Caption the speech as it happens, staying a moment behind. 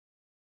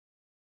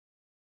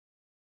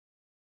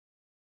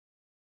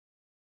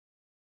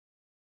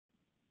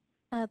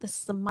This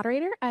is the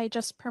moderator. I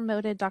just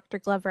promoted Dr.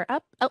 Glover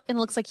up. Oh, and it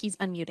looks like he's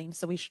unmuting,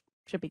 so we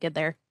should be good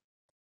there.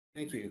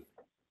 Thank you.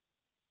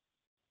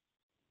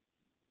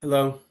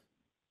 Hello.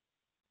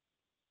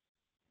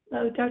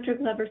 Hello, Dr.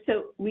 Glover.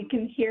 So we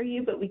can hear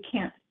you, but we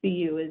can't see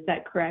you. Is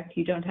that correct?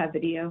 You don't have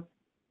video?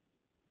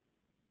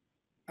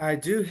 I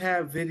do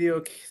have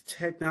video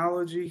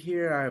technology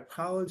here. I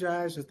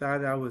apologize. I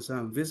thought I was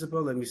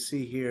visible. Let me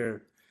see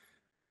here.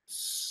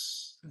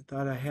 I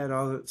thought I had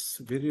all the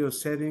video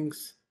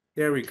settings.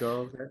 There we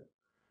go.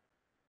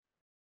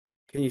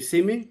 Can you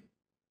see me?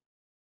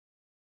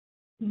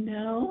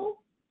 No.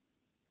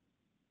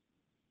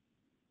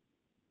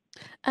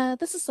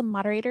 This is the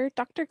moderator,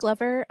 Dr.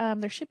 Glover.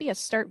 There should be a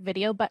start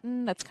video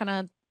button that's kind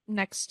of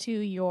next to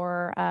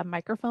your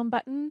microphone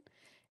button.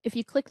 If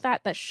you click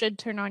that, that should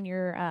turn on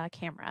your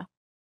camera.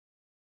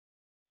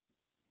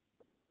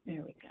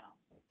 There we go.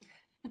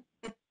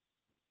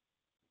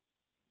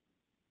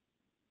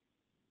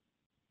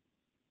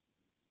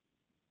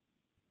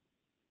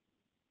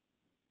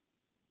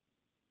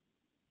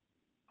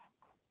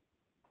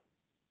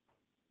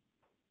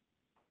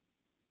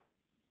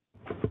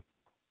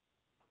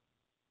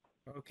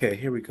 Okay,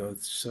 here we go.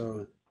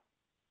 So,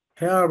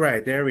 all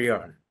right, there we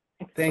are.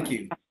 Thank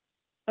you.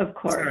 Of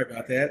course. Sorry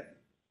about that.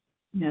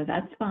 No,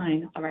 that's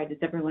fine. All right, is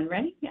everyone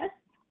ready? Yes?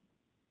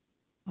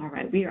 All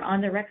right, we are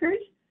on the record.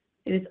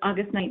 It is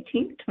August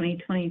 19th,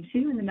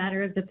 2022, in the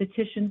matter of the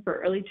petition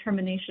for early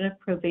termination of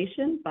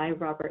probation by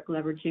Robert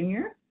Glover,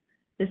 Jr.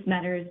 This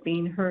matter is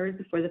being heard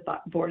before the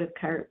Board of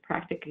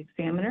Chiropractic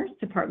Examiners,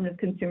 Department of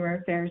Consumer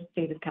Affairs,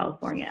 State of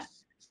California.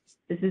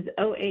 This is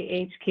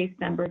OAH case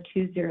number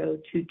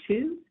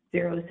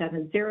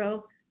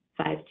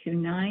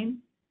 2022-070-529,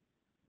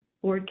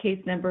 board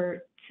case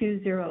number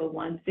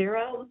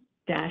 2010-800.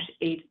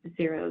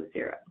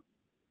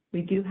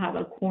 We do have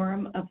a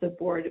quorum of the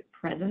board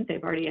present.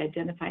 They've already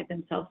identified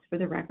themselves for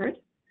the record.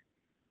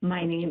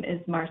 My name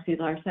is Marcy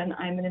Larson.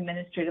 I'm an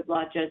administrative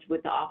law judge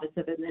with the Office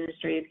of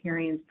Administrative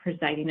Hearings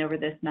presiding over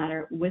this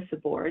matter with the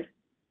board.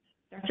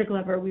 Dr.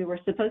 Glover, we were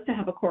supposed to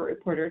have a court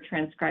reporter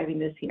transcribing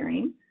this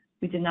hearing.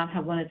 We did not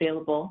have one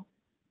available.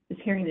 This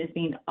hearing is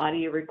being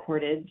audio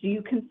recorded. Do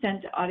you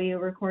consent to audio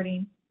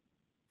recording?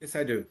 Yes,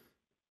 I do.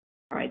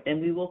 All right,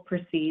 then we will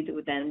proceed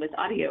with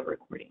audio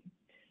recording.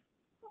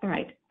 All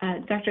right,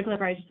 Dr.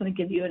 Glover, I just want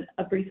to give you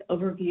a brief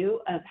overview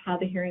of how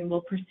the hearing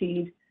will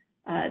proceed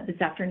this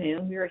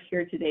afternoon. We are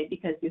here today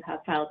because you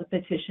have filed a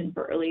petition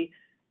for early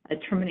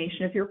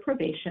termination of your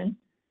probation.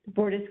 The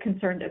board is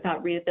concerned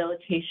about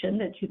rehabilitation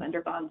that you've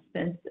undergone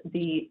since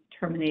the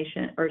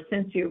termination or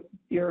since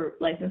your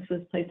license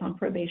was placed on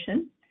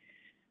probation.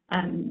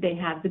 They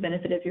have the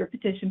benefit of your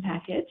petition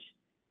package.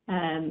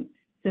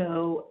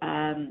 So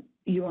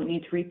you won't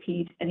need to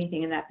repeat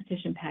anything in that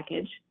petition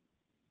package.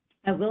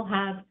 I will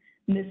have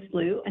Ms.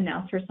 Liu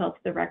announce herself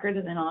to the record,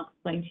 and then I'll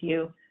explain to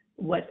you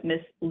what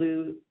Ms.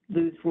 Liu's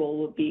role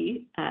will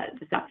be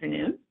this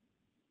afternoon.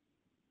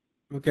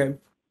 Okay.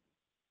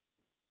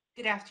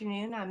 Good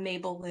afternoon. I'm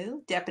Mabel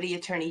Liu, Deputy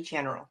Attorney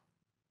General.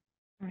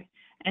 All right.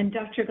 And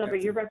Dr. Glover,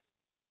 you're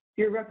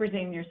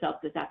representing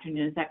yourself this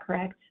afternoon, is that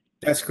correct?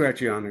 That's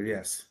correct, Your Honor,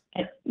 yes.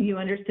 And you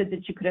understood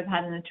that you could have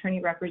had an attorney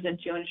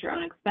represent you at your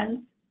own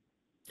expense?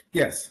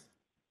 Yes.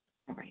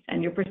 All right.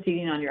 And you're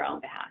proceeding on your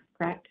own behalf,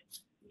 correct?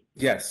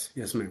 Yes,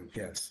 yes, ma'am,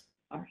 yes.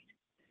 All right.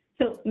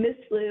 So Ms.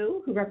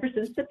 Liu, who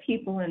represents the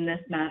people in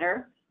this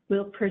matter,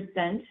 will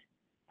present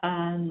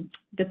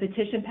the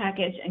petition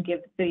package and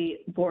give the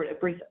board a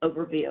brief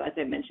overview, as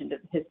I mentioned,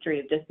 of the history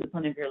of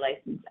discipline of your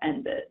license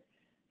and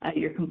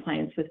your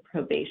compliance with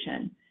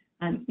probation.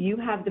 You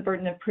have the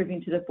burden of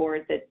proving to the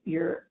board that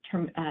your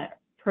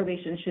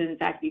probation should in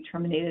fact be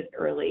terminated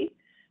early.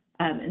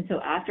 And so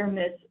after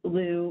Ms.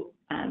 Liu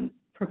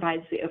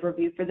provides the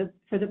overview for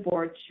the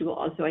board, she will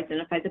also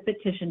identify the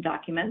petition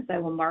documents. I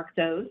will mark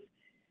those.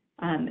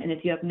 And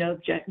if you have no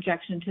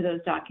objection to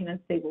those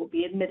documents, they will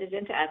be admitted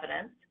into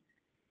evidence.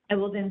 I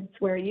will then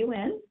swear you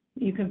in.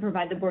 You can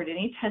provide the board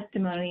any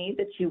testimony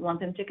that you want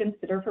them to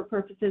consider for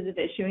purposes of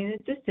issuing a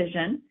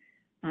decision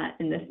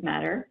in this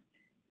matter.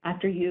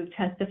 After you've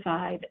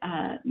testified,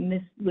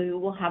 Ms. Liu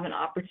will have an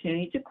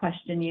opportunity to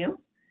question you.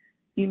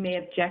 You may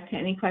object to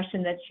any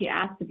question that she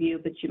asks of you,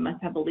 but you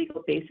must have a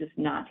legal basis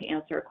not to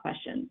answer a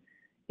question.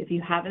 If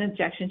you have an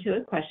objection to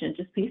a question,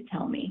 just please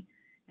tell me,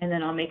 and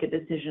then I'll make a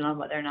decision on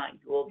whether or not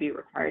you will be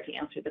required to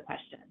answer the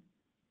question.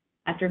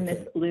 After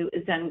Ms. Liu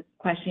is done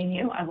questioning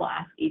you, I will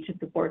ask each of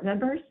the board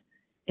members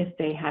if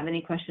they have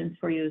any questions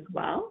for you as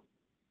well.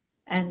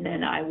 And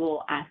then I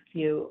will ask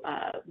you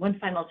one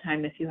final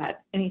time if you have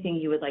anything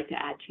you would like to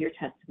add to your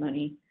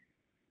testimony.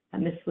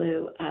 Ms.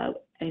 Liu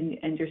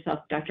and yourself,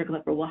 Dr.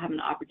 Glover, will have an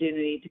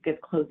opportunity to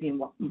give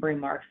closing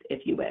remarks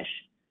if you wish.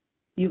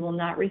 You will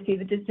not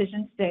receive a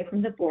decision today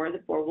from the board. The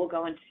board will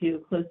go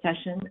into closed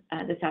session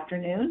this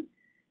afternoon,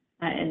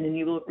 and then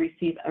you will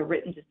receive a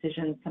written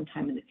decision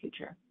sometime in the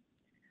future.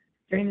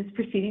 During this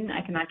proceeding,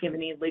 I cannot give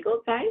any legal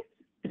advice,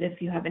 but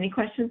if you have any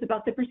questions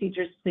about the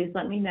procedures, please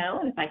let me know,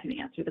 and if I can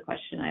answer the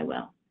question, I will.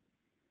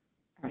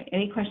 All right,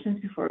 any questions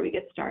before we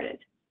get started?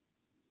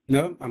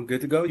 No, I'm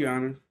good to go, Your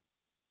Honor.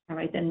 All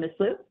right, then, Ms.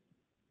 Liu.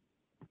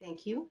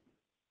 Thank you.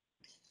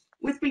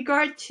 With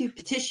regard to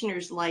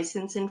petitioner's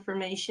license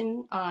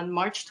information, on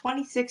March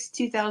 26,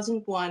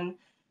 2001,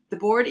 the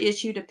board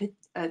issued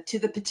to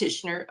the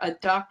petitioner a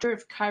Doctor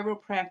of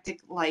Chiropractic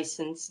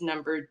license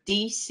number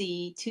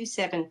DC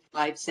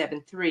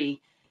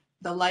 27573.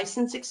 The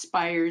license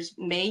expires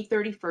May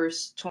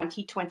 31st,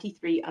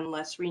 2023,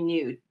 unless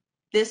renewed.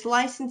 This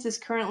license is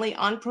currently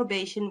on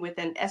probation with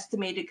an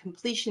estimated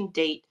completion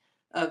date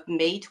of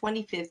May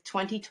 25th,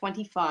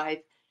 2025,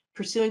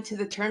 pursuant to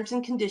the terms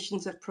and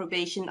conditions of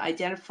probation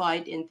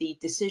identified in the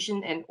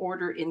decision and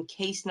order in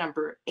case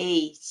number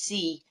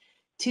AC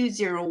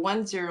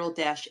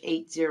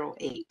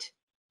 2010-808.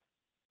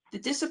 The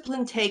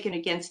discipline taken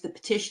against the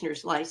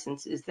petitioner's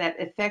license is that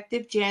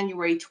effective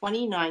January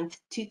 29,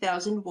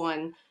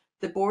 2001,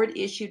 the board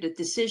issued a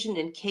decision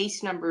in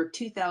case number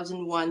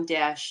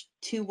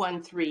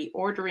 2001-213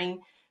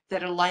 ordering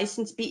that a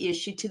license be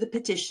issued to the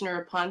petitioner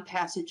upon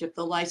passage of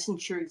the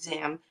licensure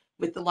exam,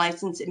 with the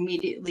license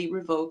immediately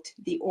revoked,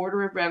 the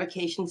order of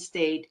revocation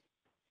stayed,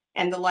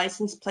 and the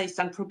license placed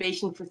on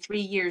probation for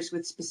 3 years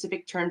with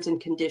specific terms and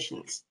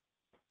conditions.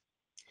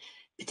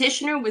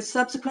 Petitioner was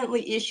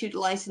subsequently issued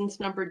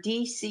license number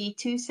DC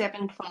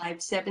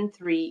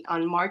 27573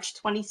 on March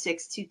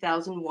 26,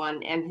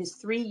 2001, and his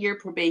 3-year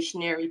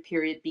probationary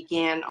period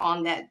began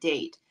on that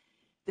date.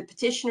 The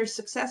petitioner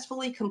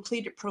successfully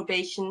completed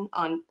probation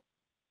on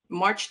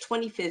March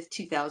 25,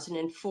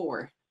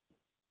 2004.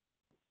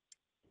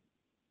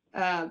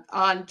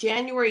 On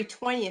January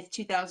 20th,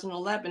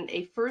 2011,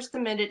 a first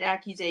amended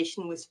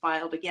accusation was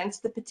filed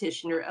against the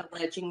petitioner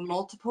alleging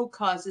multiple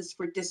causes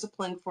for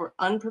discipline for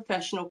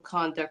unprofessional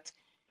conduct,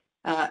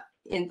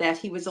 in that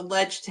he was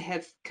alleged to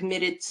have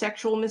committed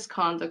sexual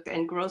misconduct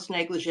and gross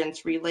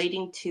negligence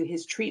relating to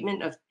his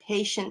treatment of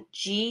patient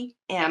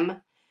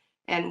G.M.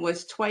 and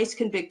was twice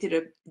convicted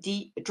of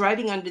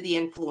driving under the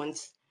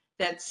influence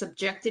that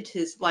subjected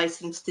his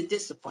license to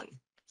discipline.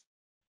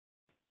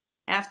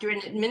 After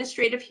an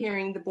administrative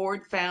hearing, the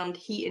board found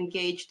he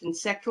engaged in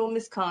sexual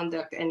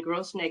misconduct and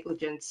gross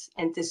negligence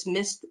and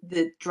dismissed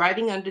the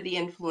driving under the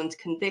influence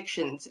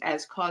convictions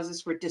as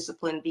causes for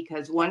discipline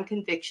because one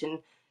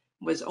conviction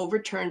was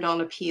overturned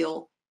on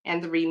appeal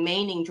and the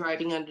remaining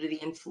driving under the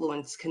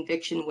influence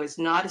conviction was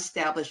not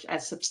established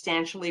as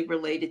substantially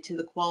related to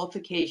the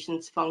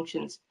qualifications,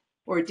 functions,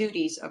 or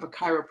duties of a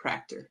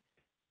chiropractor.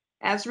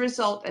 As a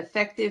result,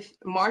 effective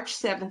March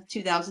 7,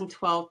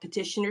 2012,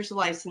 petitioner's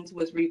license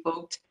was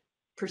revoked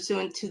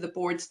pursuant to the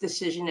board's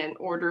decision and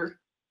order,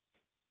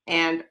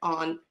 and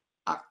on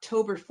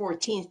October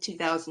 14,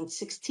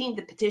 2016,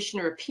 the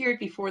petitioner appeared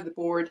before the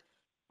board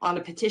on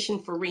a petition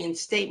for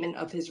reinstatement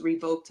of his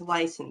revoked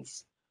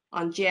license.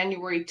 On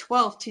January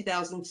 12,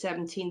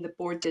 2017, the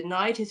board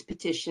denied his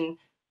petition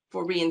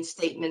for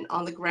reinstatement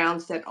on the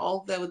grounds that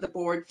although the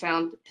board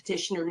found the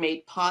petitioner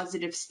made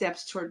positive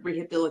steps toward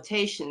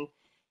rehabilitation,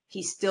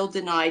 he still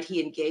denied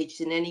he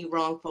engaged in any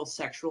wrongful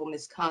sexual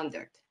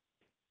misconduct.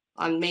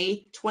 On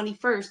May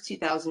 21,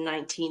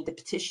 2019, the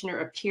petitioner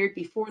appeared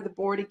before the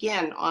board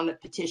again on a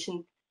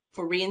petition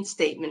for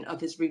reinstatement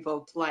of his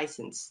revoked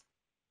license.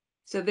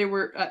 So there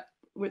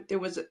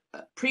was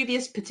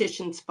previous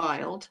petitions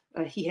filed.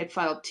 He had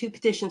filed 2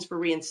 petitions for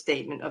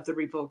reinstatement of the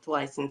revoked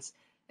license.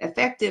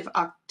 Effective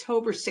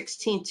October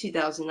 16,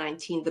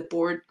 2019, the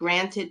board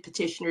granted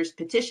petitioner's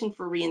petition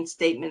for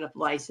reinstatement of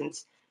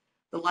license.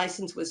 The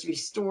license was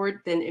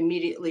restored, then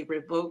immediately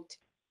revoked.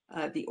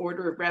 The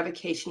order of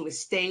revocation was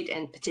stayed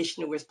and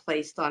petitioner was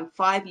placed on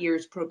 5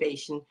 years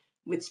probation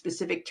with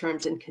specific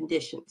terms and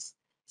conditions.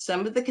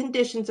 Some of the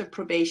conditions of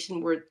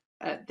probation were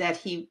that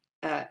he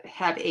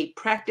have a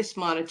practice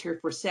monitor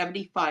for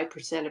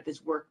 75% of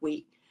his work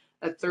week.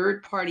 A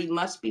third party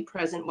must be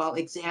present while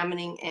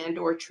examining and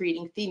or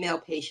treating female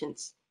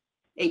patients.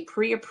 A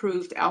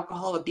pre-approved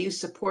alcohol abuse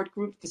support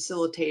group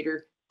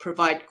facilitator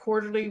provide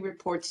quarterly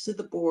reports to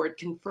the board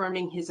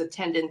confirming his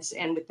attendance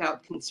and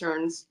without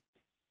concerns.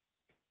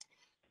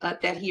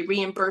 That he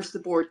reimbursed the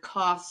board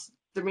costs.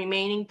 The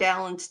remaining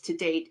balance to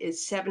date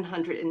is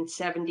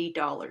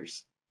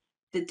 $770.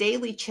 The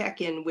daily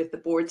check-in with the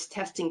board's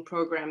testing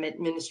program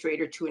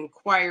administrator to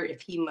inquire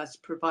if he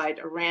must provide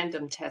a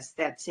random test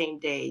that same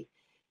day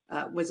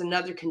was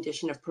another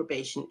condition of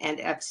probation,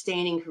 and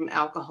abstaining from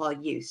alcohol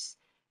use.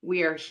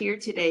 We are here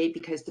today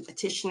because the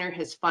petitioner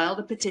has filed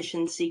a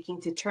petition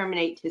seeking to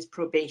terminate his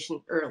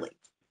probation early.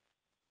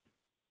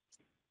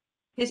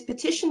 His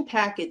petition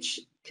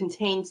package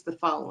contains the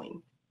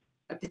following: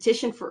 a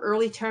petition for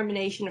early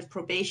termination of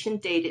probation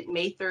dated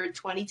May 3rd,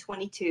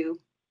 2022,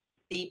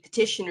 the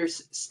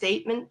petitioner's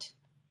statement,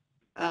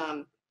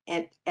 and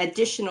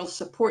additional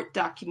support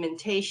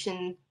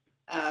documentation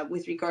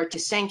with regard to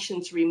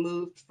sanctions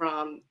removed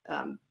from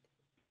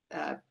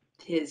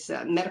his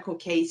medical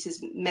case,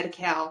 his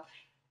Medi-Cal,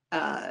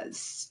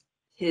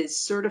 his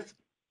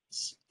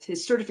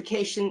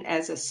certification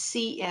as a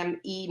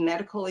CME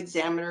medical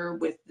examiner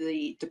with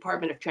the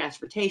Department of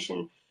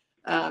Transportation.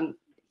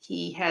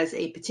 He has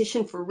a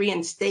petition for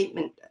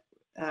reinstatement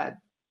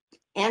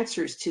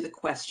answers to the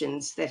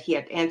questions that he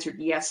had answered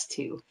yes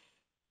to.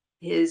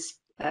 His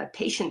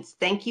patient's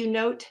thank you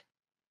note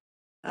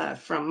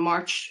from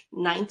March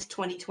 9th,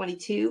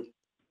 2022,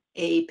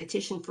 a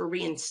petition for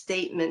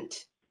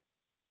reinstatement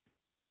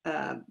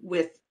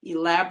with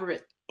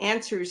elaborate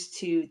answers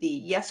to the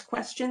yes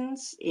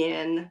questions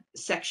in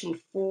section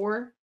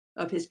 4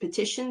 of his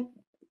petition,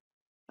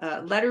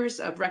 letters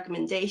of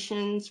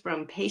recommendations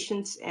from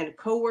patients and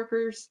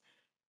coworkers,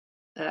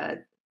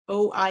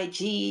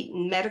 OIG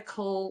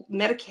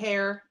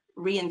Medicare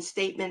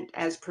reinstatement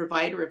as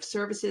provider of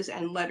services,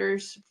 and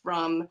letters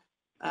from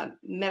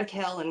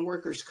Medi-Cal and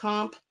workers'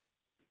 comp,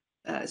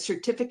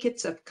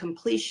 certificates of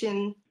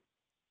completion,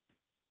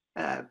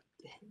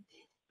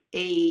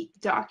 a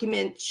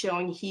document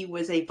showing he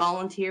was a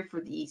volunteer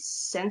for the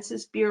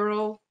Census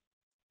Bureau,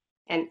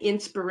 an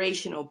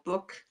inspirational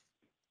book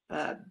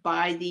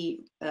by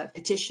the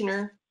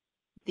petitioner,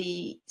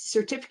 the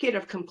certificate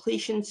of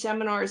completion,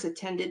 seminars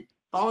attended,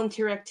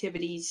 volunteer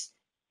activities,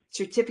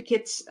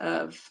 certificates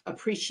of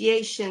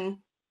appreciation,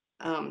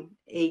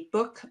 a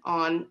book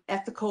on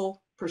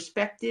ethical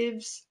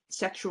perspectives,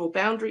 sexual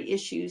boundary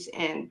issues,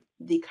 and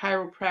the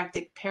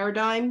chiropractic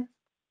paradigm,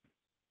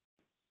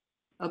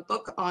 a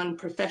book on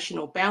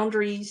professional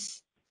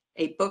boundaries,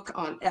 a book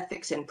on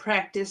ethics and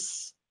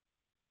practice,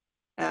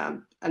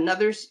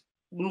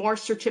 more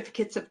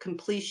certificates of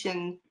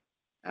completion,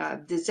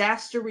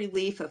 disaster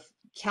relief of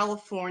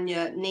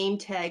California name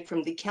tag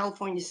from the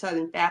California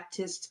Southern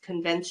Baptist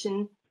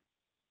Convention,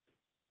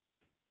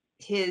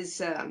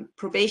 his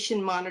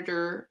probation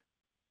monitor,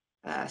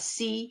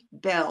 C.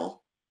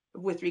 Bell,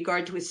 with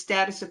regard to his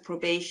status of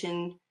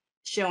probation,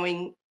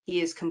 showing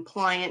he is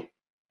compliant,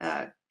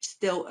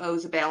 still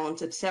owes a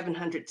balance of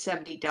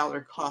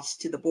 $770 costs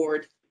to the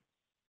board.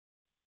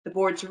 The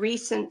board's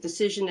recent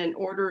decision and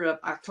order of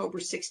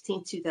October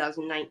 16,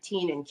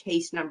 2019 in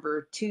case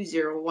number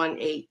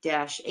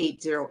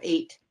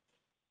 2018-808,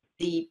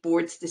 the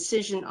board's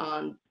decision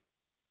on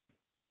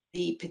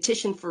the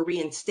petition for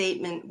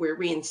reinstatement, where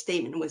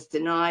reinstatement was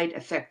denied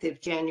effective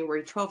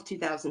January 12,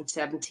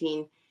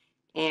 2017,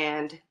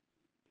 and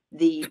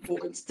the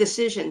board's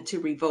decision to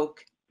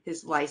revoke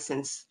his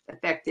license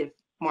effective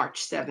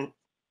March 7,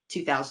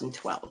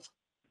 2012.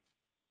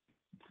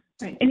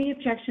 Right. Any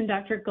objection,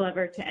 Dr.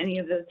 Glover, to any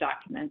of those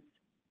documents?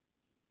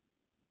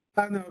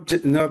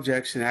 No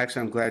objection.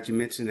 Actually, I'm glad you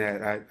mentioned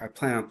that. I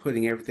plan on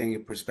putting everything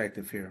in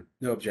perspective here.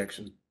 No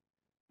objection.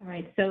 All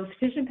right. So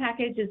petition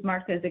package is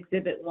marked as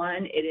Exhibit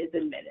 1. It is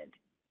admitted.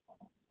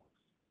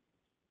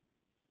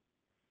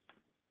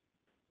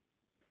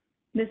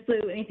 Ms.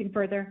 Liu, anything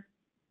further?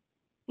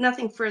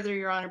 Nothing further,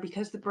 Your Honor.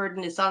 Because the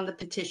burden is on the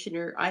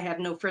petitioner, I have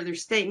no further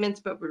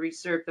statements, but we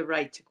reserve the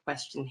right to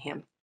question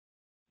him.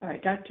 All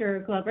right,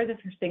 Dr. Glover, the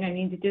first thing I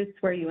need to do is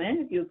swear you in.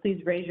 If you would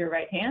please raise your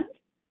right hand.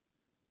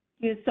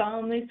 You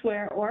solemnly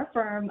swear or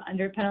affirm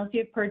under penalty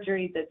of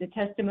perjury that the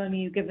testimony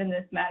you give in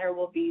this matter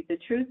will be the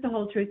truth, the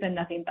whole truth, and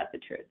nothing but the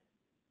truth.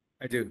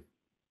 I do.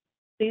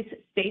 Please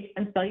state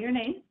and spell your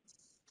name.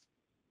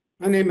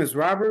 My name is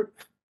Robert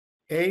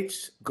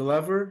H.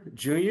 Glover,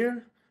 Jr.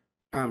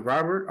 I'm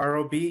Robert,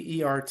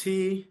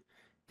 R-O-B-E-R-T,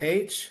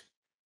 H.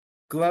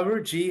 Glover,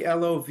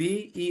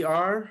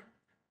 G-L-O-V-E-R,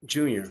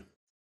 Jr.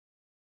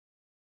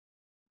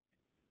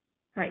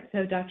 All right,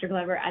 so Dr.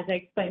 Glover, as I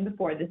explained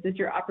before, this is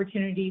your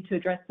opportunity to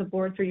address the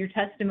board through your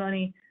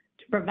testimony,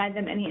 to provide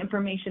them any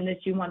information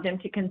that you want them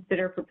to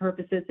consider for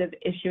purposes of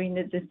issuing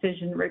the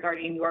decision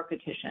regarding your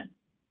petition.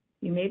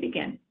 You may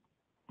begin.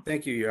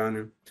 Thank you, Your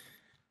Honor.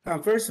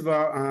 First of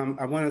all,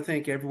 I want to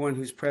thank everyone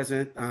who's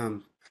present,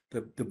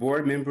 the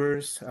board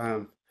members,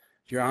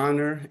 Your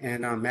Honor,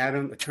 and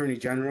Madam Attorney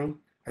General.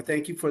 I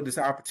thank you for this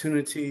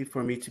opportunity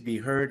for me to be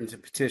heard and to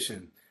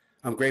petition.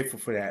 I'm grateful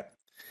for that.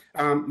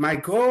 My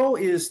goal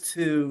is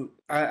to,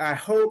 my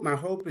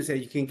hope is that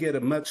you can get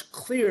a much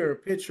clearer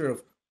picture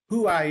of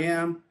who I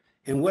am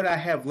and what I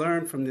have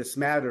learned from this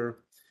matter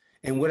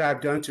and what I've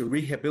done to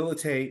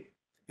rehabilitate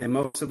and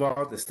most of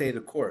all, to stay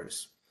the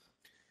course.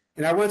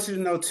 And I want you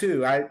to know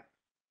too, I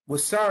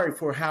was sorry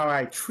for how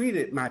I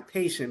treated my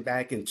patient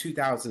back in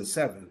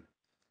 2007,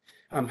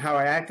 how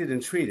I acted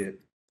and treated.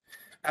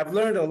 I've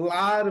learned a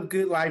lot of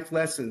good life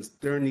lessons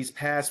during these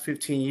past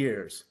 15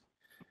 years.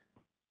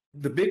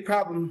 The big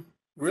problem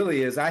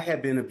really is I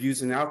have been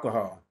abusing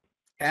alcohol.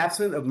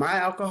 Absent of my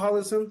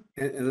alcoholism,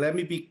 and let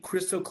me be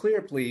crystal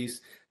clear,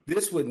 please,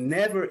 this would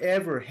never,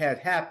 ever have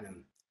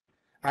happened.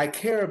 I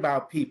care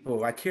about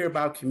people. I care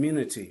about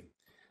community.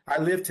 I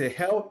live to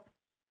help,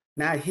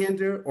 not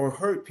hinder or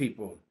hurt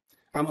people.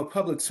 I'm a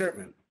public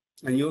servant,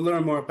 and you'll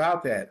learn more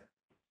about that.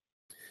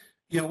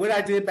 You know, what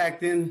I did back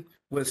then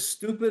was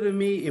stupid of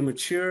me,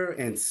 immature,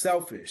 and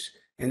selfish.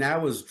 And I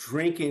was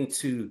drinking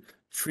to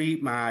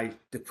treat my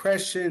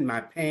depression,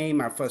 my pain,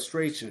 my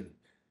frustration.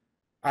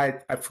 I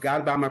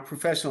forgot about my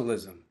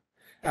professionalism.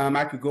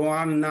 I could go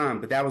on,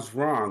 but that was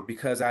wrong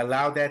because I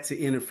allowed that to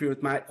interfere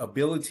with my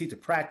ability to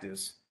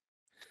practice.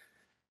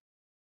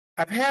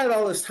 I've had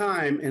all this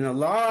time and a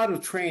lot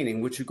of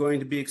training, which you're going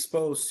to be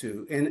exposed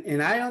to.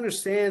 And I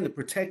understand the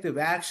protective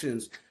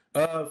actions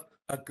of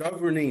a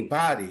governing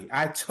body.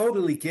 I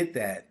totally get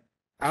that.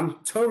 I'm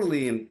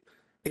totally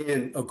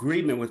in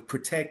agreement with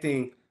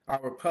protecting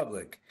our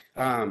public.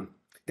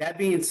 That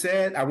being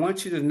said, I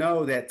want you to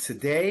know that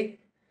today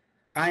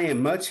I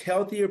am much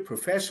healthier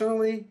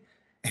professionally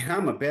and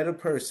I'm a better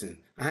person.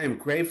 I am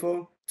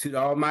grateful to the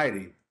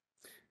Almighty.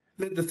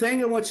 The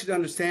thing I want you to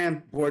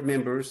understand, board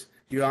members,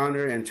 Your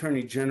Honor, and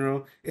Attorney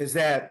General, is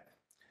that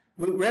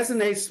what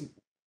resonates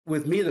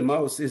with me the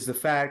most is the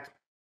fact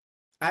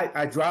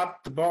I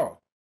dropped the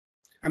ball.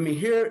 I mean,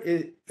 here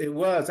it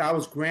was, I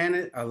was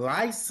granted a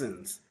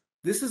license.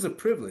 This is a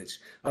privilege,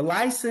 a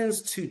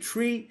license to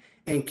treat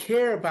and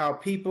care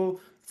about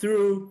people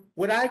through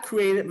what I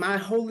created, my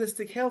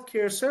holistic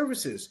healthcare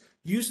services,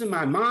 using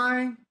my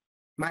mind,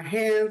 my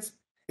hands,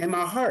 and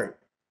my heart.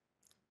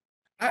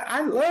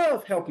 I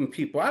love helping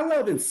people. I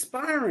love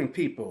inspiring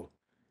people.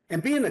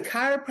 And being a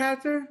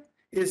chiropractor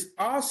is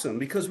awesome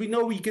because we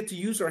know we get to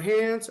use our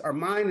hands, our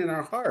mind, and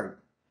our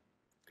heart.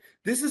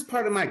 This is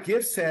part of my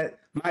gift set,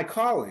 my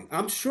calling.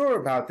 I'm sure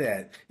about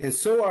that. And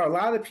so are a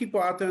lot of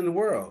people out there in the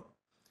world.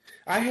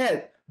 I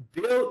had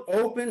built,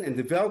 opened, and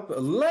developed a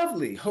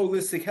lovely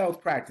holistic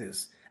health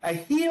practice, a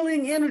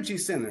healing energy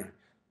center.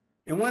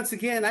 And once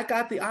again, I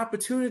got the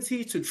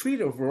opportunity to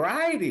treat a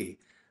variety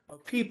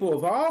of people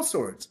of all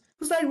sorts. It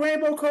was like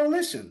Rainbow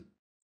Coalition.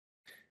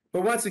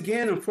 But once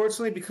again,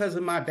 unfortunately, because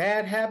of my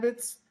bad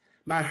habits,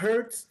 my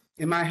hurts,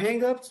 and my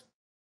hangups,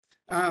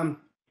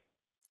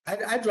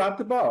 I dropped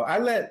the ball. I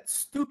let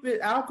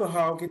stupid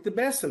alcohol get the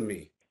best of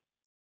me.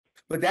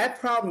 But that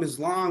problem is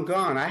long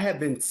gone. I have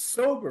been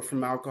sober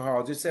from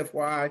alcohol, just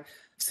FYI,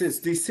 since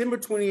December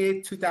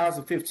 28,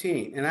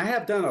 2015. And I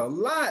have done a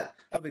lot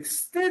of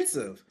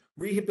extensive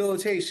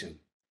rehabilitation.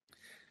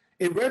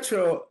 In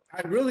retro,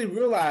 I really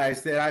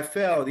realized that I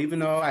failed, even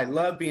though I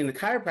love being a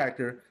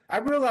chiropractor, I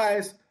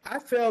realized I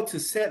failed to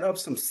set up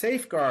some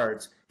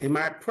safeguards in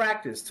my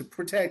practice to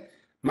protect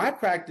my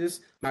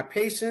practice, my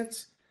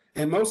patients,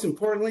 and most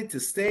importantly, to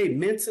stay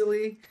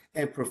mentally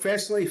and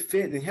professionally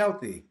fit and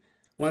healthy.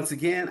 Once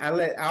again, I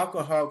let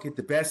alcohol get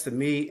the best of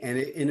me and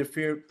it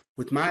interfered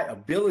with my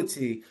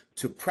ability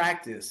to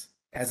practice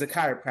as a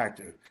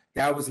chiropractor.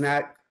 That was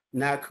not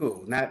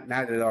cool, not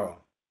at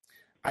all.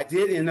 I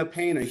did end up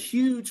paying a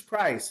huge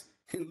price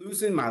in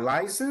losing my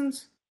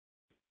license,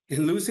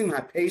 in losing my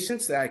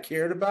patients that I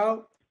cared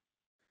about,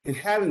 and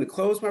having to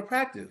close my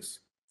practice.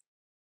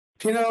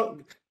 You know,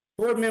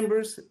 board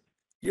members,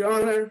 Your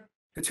Honor,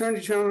 Attorney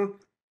General,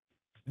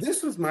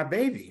 this was my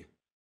baby.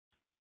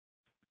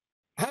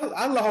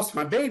 I lost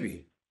my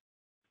baby.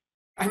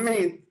 I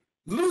mean,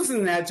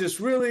 losing that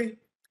just really,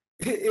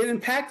 it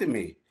impacted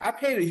me. I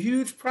paid a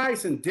huge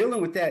price in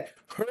dealing with that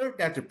hurt,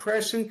 that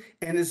depression,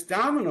 and its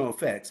domino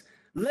effects,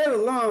 let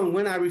alone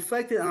when I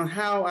reflected on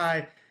how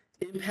I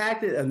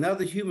impacted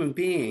another human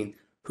being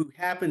who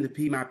happened to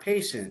be my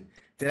patient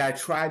that I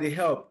tried to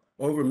help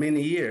over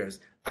many years.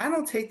 I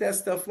don't take that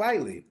stuff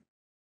lightly.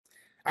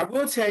 I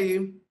will tell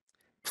you,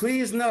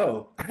 please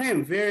know, I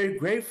am very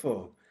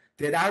grateful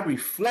that I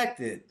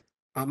reflected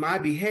on my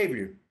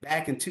behavior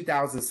back in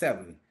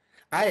 2007.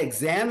 I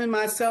examined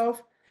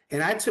myself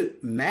and I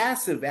took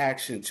massive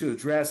action to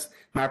address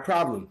my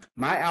problem,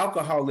 my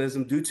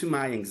alcoholism due to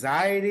my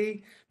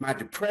anxiety, my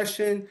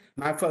depression,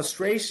 my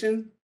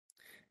frustration.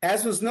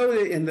 As was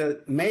noted in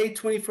the May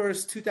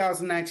 21st,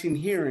 2019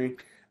 hearing,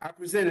 I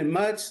presented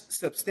much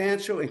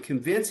substantial and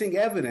convincing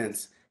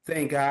evidence,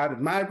 thank God, of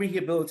my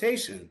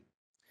rehabilitation,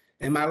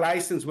 and my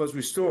license was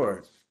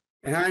restored.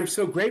 And I'm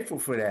so grateful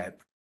for that.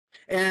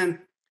 And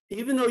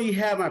even though you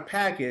have my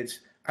package,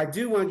 I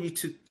do want you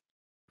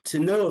to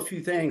know a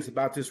few things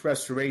about this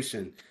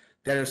restoration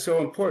that are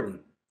so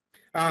important.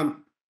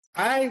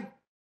 I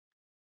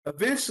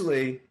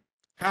eventually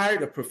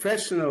hired a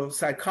professional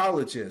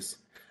psychologist,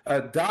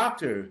 a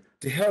doctor,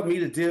 to help me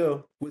to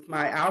deal with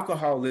my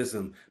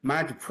alcoholism,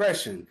 my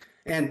depression.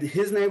 And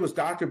his name was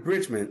Dr.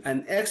 Bridgman,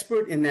 an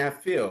expert in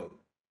that field.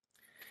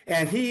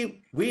 And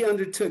we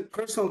undertook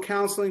personal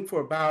counseling for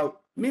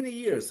about many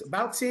years,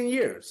 about 10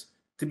 years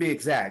to be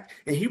exact.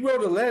 And he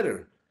wrote a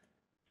letter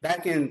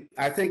back in,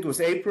 I think it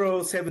was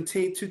April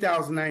 17,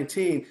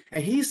 2019.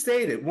 And he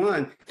stated,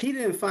 one, he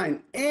didn't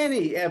find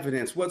any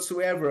evidence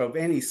whatsoever of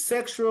any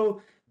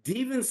sexual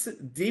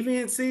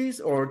deviancies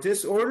or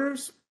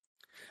disorders.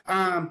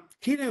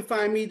 He didn't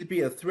find me to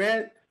be a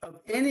threat of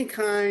any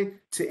kind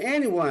to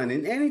anyone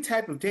in any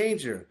type of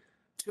danger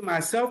to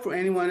myself or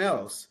anyone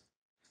else.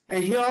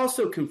 And he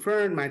also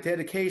confirmed my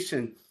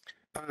dedication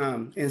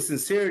and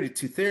sincerity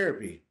to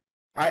therapy.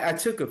 I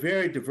took a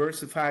very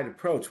diversified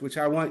approach, which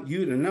I want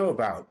you to know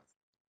about,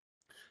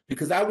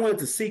 because I wanted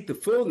to seek the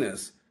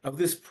fullness of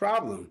this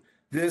problem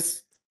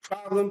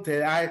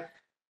that I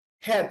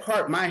had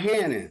my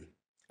hand in.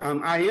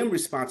 I am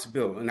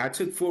responsible, and I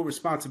took full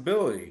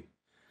responsibility.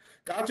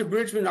 Dr.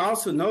 Bridgman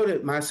also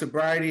noted my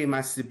sobriety and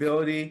my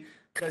stability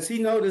because he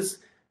noticed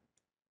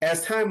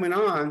as time went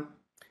on,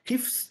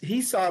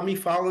 he saw me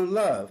fall in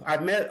love. I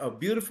met a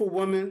beautiful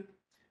woman,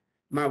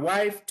 my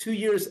wife, 2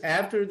 years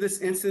after this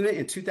incident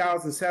in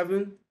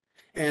 2007,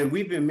 and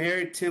we've been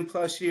married 10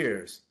 plus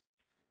years.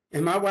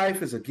 And my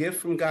wife is a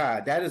gift from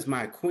God. That is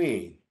my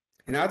queen.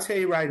 And I'll tell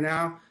you right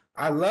now,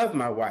 I love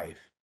my wife.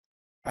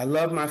 I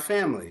love my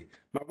family.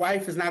 My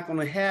wife is not going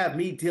to have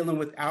me dealing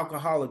with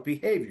alcoholic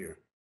behavior.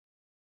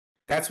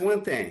 That's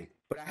one thing.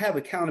 But I have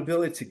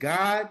accountability to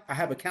God. I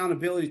have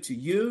accountability to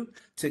you,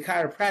 to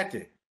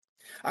chiropractic.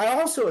 I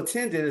also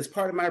attended, as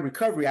part of my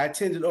recovery, I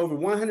attended over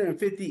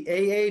 150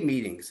 AA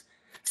meetings.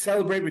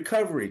 Celebrate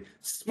Recovery,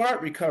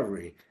 Smart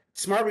Recovery.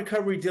 Smart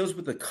Recovery deals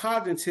with the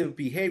cognitive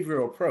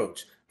behavioral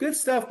approach. Good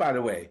stuff, by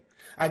the way.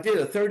 I did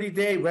a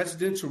 30-day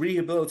residential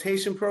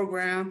rehabilitation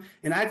program,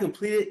 and I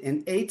completed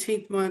an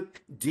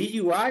 18-month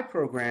DUI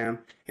program,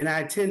 and I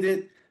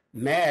attended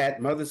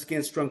MAD, Mothers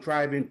Against Drunk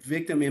Driving,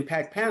 Victim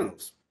Impact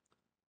Panels.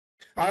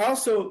 I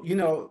also,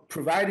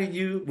 provided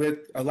you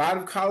with a lot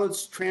of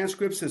college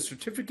transcripts and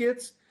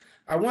certificates.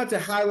 I want to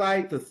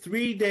highlight the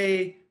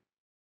 3-day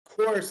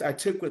course I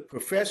took with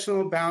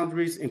Professional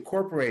Boundaries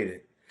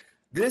Incorporated.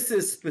 This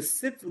is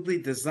specifically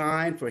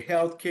designed for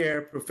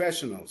healthcare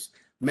professionals,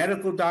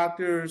 medical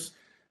doctors,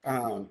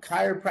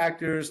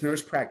 chiropractors,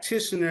 nurse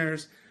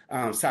practitioners,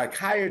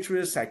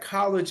 psychiatrists,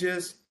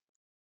 psychologists,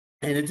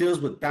 and it deals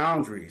with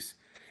boundaries.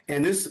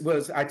 And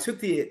I took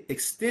the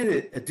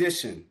extended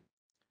edition.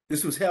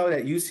 This was held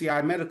at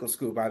UCI Medical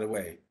School, by the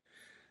way.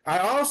 I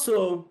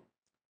also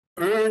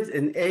earned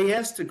an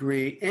AS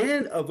degree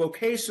and a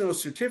vocational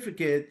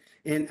certificate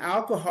in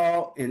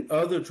alcohol and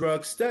other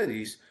drug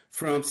studies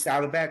from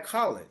Saddleback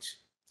College.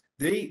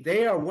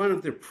 They are one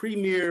of the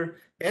premier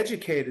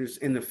educators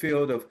in the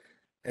field of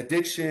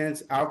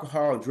addictions,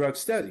 alcohol, and drug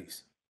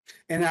studies.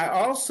 And I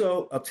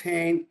also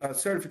obtained a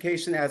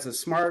certification as a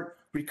smart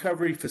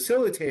recovery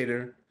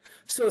facilitator.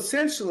 So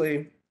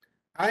essentially,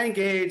 I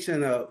engage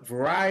in a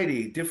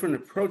variety of different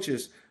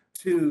approaches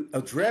to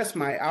address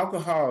my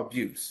alcohol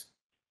abuse.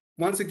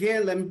 Once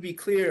again, let me be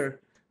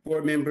clear,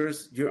 board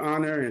members, Your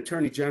Honor, and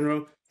Attorney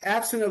General,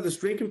 absent of this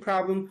drinking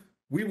problem,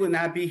 we would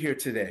not be here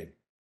today.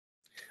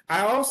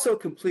 I also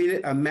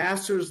completed a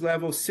master's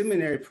level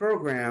seminary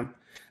program.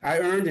 I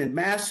earned a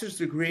master's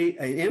degree,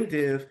 an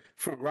MDiv,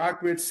 from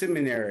Rockbridge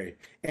Seminary.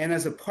 And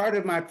as a part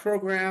of my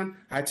program,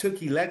 I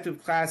took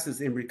elective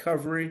classes in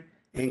recovery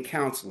and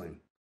counseling.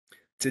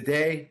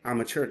 Today,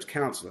 I'm a church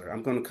counselor.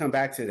 I'm going to come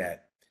back to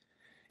that.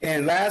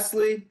 And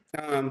lastly,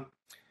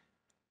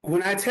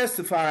 when I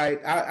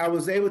testified, I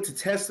was able to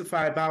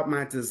testify about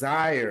my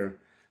desire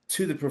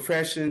to the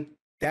profession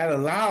that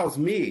allows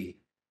me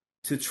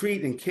to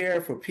treat and care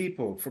for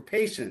people, for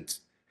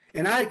patients.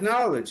 And I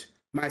acknowledge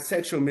my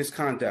sexual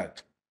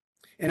misconduct.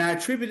 And I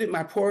attributed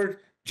my poor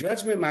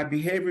judgment, my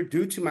behavior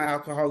due to my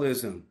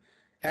alcoholism.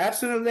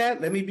 Absent of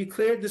that, let me be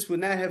clear, this would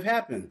not have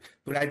happened,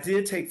 but I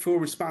did take full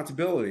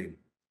responsibility.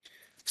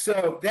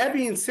 So that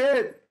being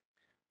said,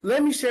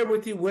 let me share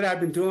with you what I've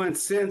been doing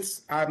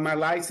since my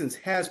license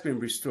has been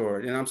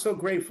restored, and I'm so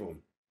grateful.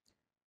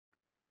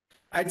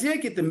 I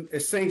did get the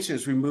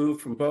sanctions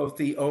removed from both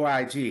the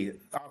OIG,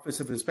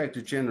 Office of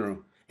Inspector General,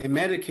 and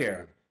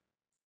Medicare.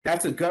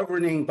 That's a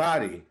governing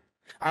body.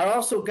 I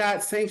also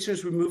got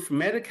sanctions removed from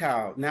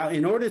Medi-Cal. Now,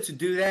 in order to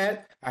do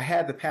that, I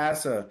had to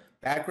pass a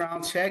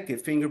background check,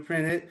 get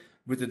fingerprinted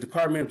with the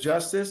Department of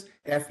Justice,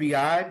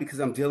 FBI, because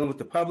I'm dealing with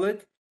the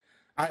public.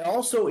 I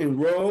also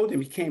enrolled and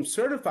became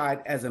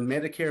certified as a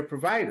Medicare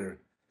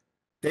provider.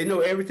 They know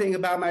everything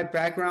about my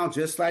background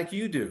just like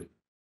you do,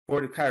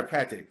 Board of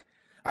Chiropractic.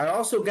 I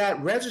also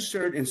got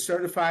registered and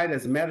certified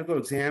as a medical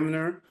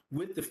examiner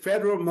with the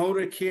Federal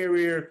Motor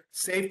Carrier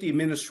Safety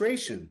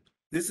Administration.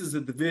 This is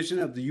a division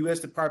of the U.S.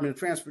 Department of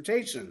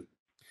Transportation.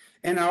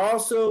 And I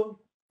also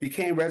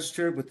became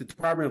registered with the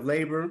Department of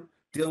Labor,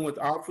 dealing with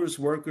office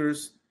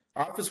workers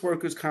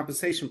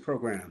compensation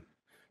program.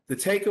 The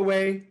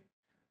takeaway,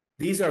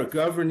 these are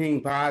governing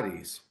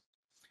bodies.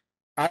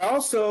 I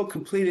also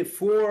completed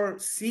 4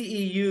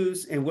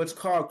 CEUs in what's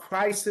called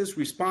crisis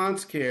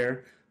response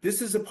care.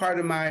 This is a part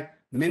of my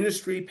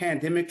ministry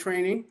pandemic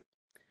training.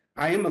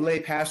 I am a lay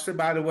pastor,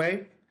 by the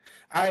way.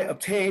 I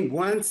obtained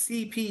 1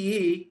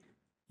 CPE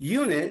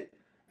unit,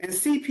 and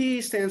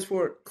CPE stands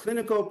for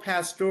Clinical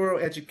Pastoral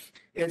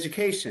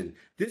Education.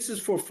 This is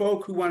for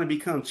folk who want to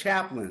become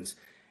chaplains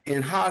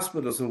in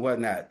hospitals and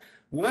whatnot.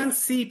 1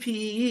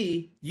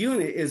 CPE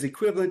unit is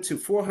equivalent to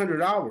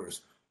 400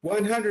 hours,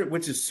 100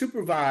 which is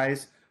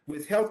supervised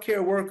with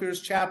healthcare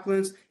workers,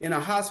 chaplains in a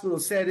hospital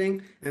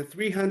setting, and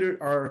 300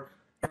 are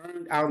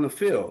earned out in the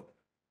field.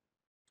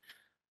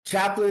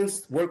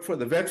 Chaplains work for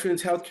the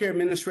Veterans Healthcare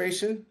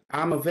Administration.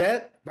 I'm a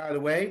vet, by the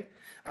way.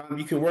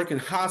 You can work in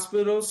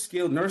hospitals,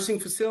 skilled nursing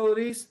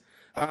facilities,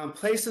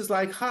 places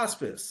like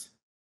hospice.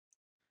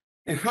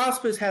 And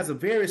hospice has a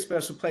very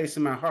special place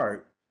in my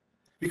heart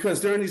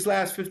because during these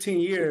last 15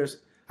 years,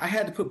 I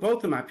had to put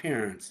both of my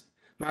parents,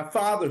 my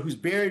father, who's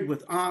buried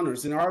with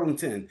honors in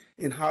Arlington,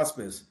 in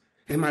hospice,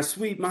 and my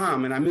sweet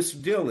mom, and I miss her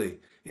dearly,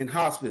 in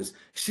hospice.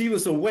 She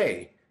was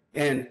away,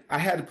 and I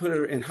had to put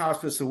her in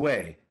hospice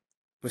away.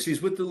 But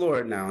she's with the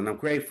Lord now, and I'm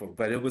grateful,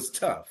 but it was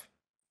tough.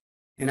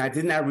 And I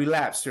did not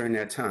relapse during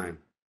that time.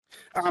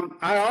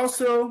 I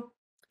also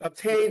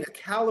obtained a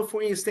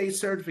California state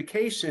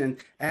certification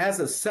as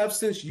a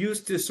substance use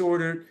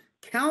disorder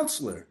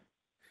counselor.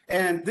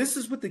 And this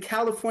is with the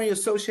California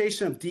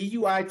Association of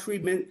DUI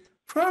Treatment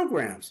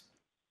Programs.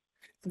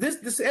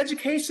 This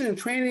education and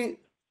training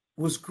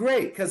was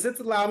great because it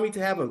allowed me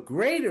to have a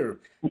greater,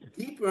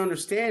 deeper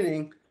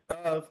understanding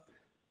of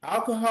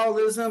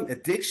alcoholism,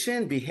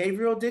 addiction,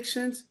 behavioral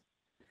addictions.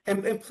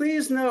 And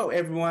please know,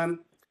 everyone,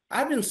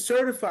 I've been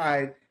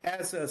certified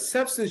as a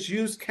substance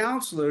use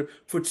counselor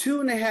for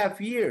 2.5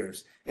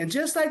 years. And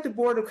just like the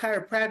Board of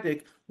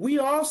Chiropractic, we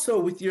also,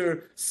 with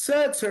your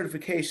SUD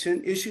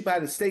certification issued by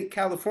the state of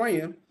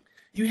California,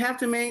 you have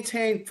to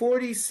maintain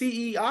 40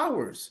 CE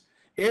hours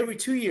every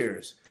 2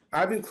 years.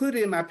 I've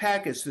included in my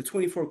package the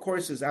 24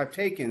 courses I've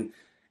taken,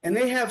 and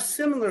they have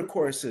similar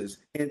courses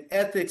in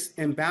ethics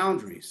and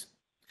boundaries.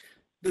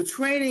 The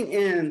training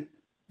in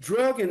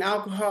drug and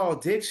alcohol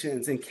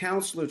addictions and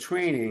counselor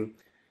training,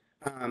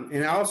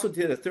 and I also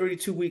did a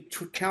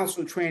 32-week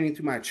counselor training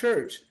through my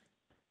church.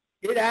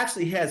 It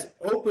actually has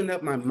opened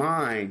up my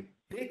mind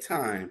big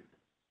time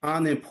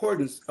on the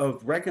importance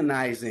of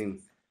recognizing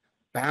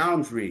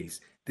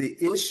boundaries, the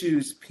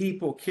issues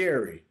people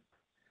carry.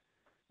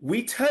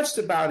 We touched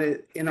about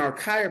it in our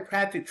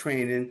chiropractic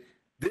training.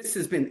 This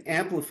has been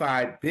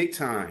amplified big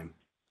time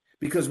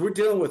because we're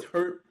dealing with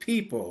hurt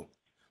people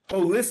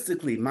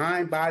holistically,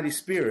 mind, body,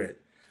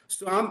 spirit.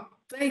 So I'm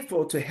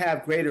thankful to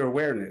have greater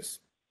awareness.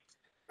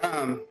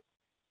 Bear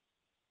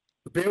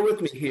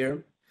with me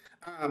here.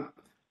 I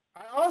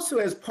also,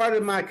 as part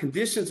of my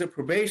conditions of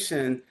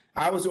probation,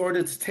 I was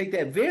ordered to take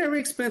that very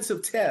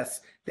expensive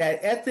test, that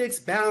ethics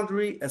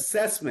boundary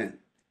assessment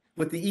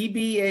with the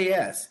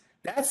EBAS.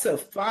 That's a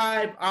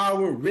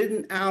 5-hour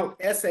written out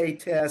essay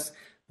test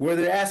where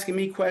they're asking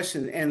me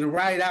questions and to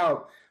write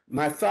out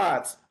my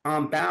thoughts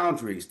on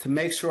boundaries to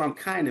make sure I'm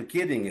kind of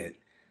getting it.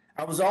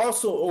 I was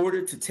also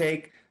ordered to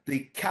take the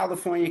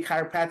California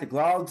Chiropractic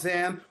Law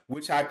Exam,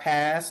 which I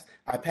passed.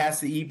 I passed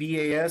the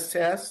EBAS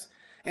test.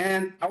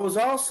 And I was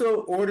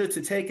also ordered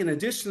to take an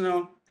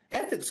additional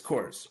ethics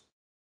course.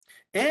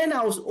 And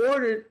I was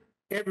ordered,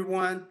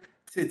 everyone,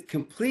 to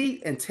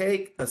complete and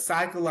take a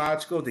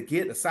psychological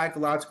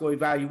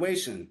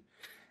evaluation.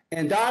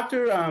 And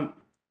Dr.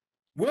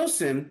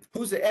 Wilson,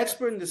 who's an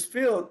expert in this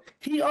field,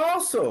 he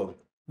also,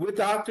 with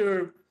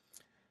Dr.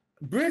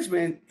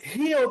 Bridgman,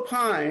 he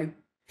opined,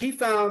 he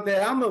found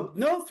that I'm of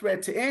no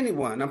threat to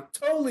anyone. I'm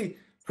totally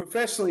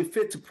professionally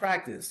fit to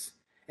practice,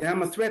 and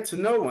I'm a threat to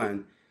no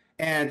one.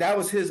 And that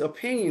was his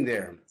opinion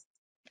there.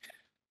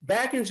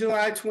 Back in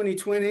July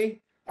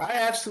 2020, I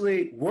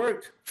actually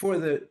worked for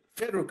the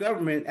federal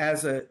government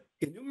as an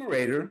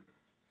enumerator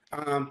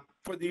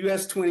for the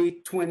US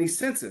 2020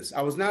 census.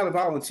 I was not a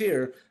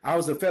volunteer, I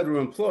was a federal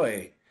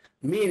employee,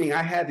 meaning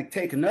I had to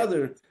take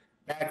another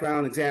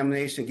background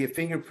examination, get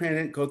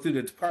fingerprinted, go through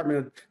the Department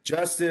of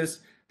Justice,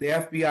 the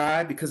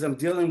FBI, because I'm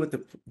dealing with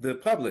the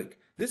public.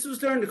 This was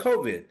during the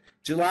COVID,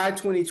 July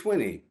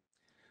 2020.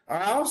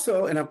 I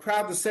also, and I'm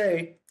proud to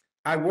say,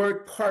 I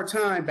worked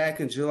part-time back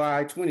in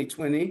July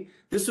 2020.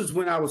 This was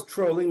when I was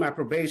trolling my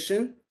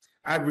probation.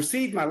 I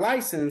received my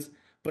license,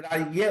 but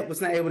I yet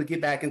was not able to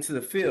get back into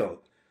the field.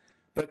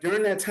 But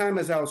during that time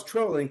as I was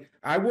trolling,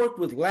 I worked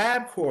with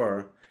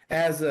LabCorp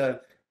as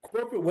a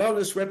corporate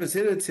wellness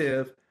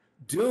representative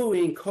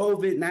doing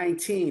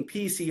COVID-19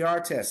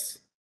 PCR tests.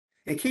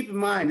 And keep in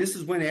mind, this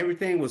is when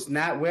everything was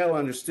not well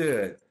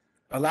understood.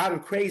 A lot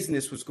of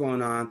craziness was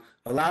going on,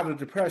 a lot of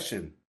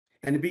depression.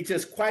 And to be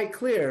just quite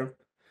clear,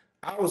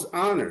 I was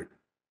honored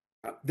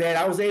that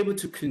I was able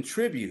to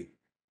contribute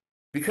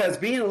because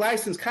being a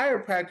licensed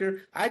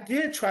chiropractor, I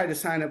did try to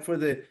sign up for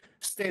the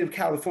state of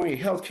California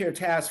Healthcare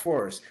Task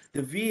Force,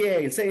 the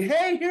VA, and say,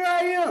 hey, here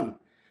I am.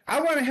 I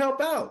want to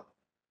help out.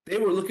 They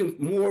were looking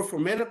more for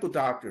medical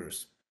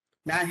doctors,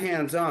 not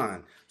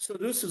hands-on. So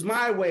this was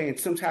my way, in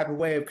some type of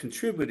way of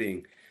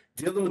contributing,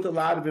 dealing with a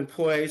lot of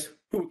employees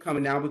who were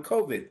coming down with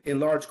COVID in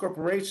large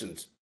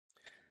corporations.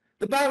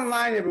 The bottom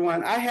line,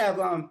 everyone, I have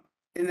an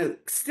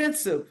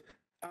extensive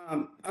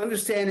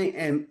understanding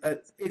and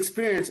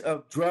experience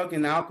of drug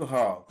and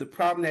alcohol, the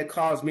problem that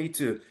caused me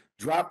to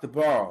drop the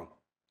ball.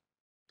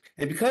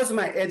 And because of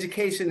my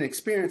education and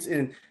experience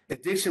in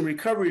addiction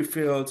recovery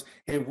fields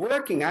and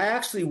working, I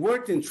actually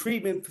worked in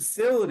treatment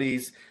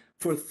facilities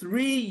for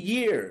 3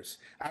 years.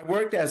 I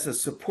worked as a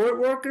support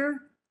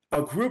worker,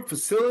 a group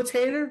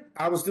facilitator.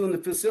 I was doing the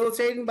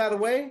facilitating, by the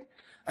way,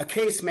 a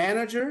case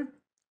manager.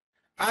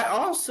 I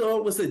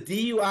also was a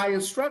DUI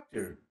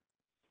instructor.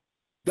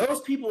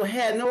 Those people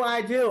had no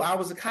idea I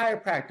was a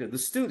chiropractor, the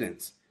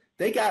students.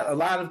 They got a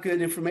lot of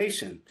good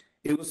information.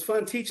 It was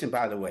fun teaching,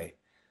 by the way.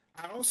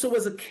 I also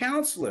was a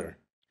counselor.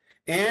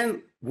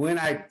 And when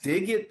I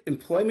did get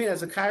employment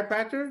as a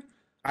chiropractor,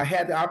 I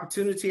had the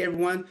opportunity,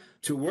 everyone,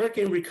 to work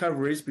in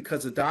recoveries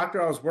because the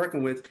doctor I was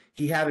working with,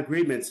 he had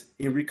agreements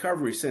in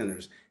recovery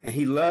centers, and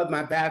he loved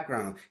my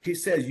background. He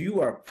said,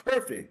 you are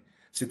perfect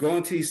to go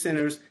into these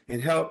centers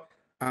and help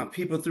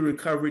people through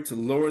recovery to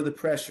lower the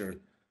pressure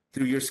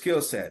through your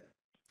skill set.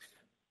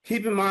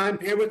 Keep in mind,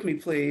 bear with me,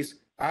 please,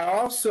 I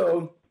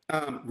also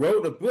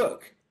wrote a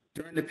book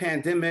during the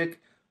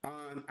pandemic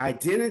on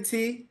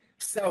identity,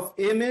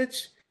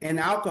 self-image, and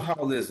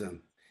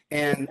alcoholism.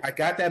 And I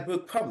got that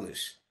book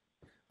published.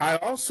 I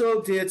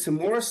also did some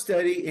more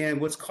study in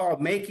what's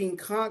called making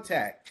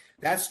contact.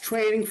 That's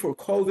training for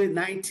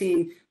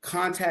COVID-19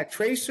 contact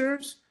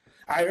tracers.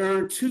 I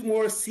earned 2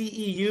 more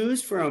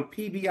CEUs from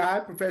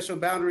PBI, Professional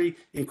Boundary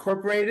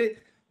Incorporated,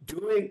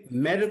 doing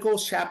medical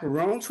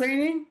chaperone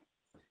training.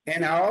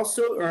 And I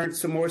also earned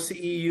some more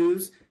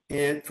CEUs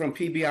from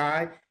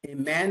PBI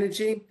in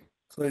managing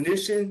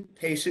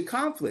clinician-patient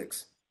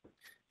conflicts.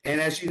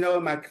 And as you know,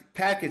 in my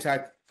package,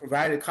 I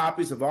provided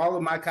copies of all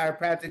of my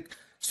chiropractic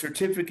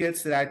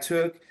certificates that I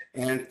took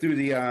and through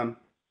the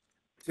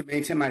to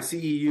maintain my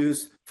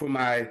CEUs for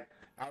my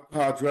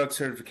alcohol drug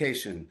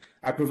certification.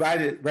 I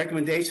provided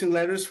recommendation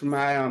letters from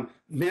my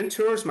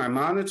mentors, my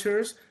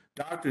monitors,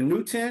 Dr.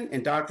 Newton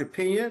and Dr.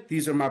 Pena.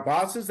 These are my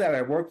bosses that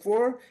I work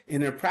for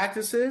in their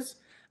practices.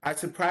 I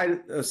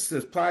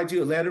supplied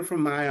you a letter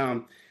from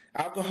my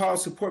alcohol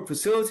support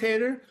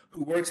facilitator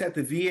who works at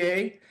the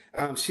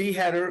VA. She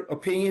had her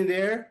opinion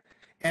there.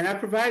 And I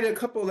provided a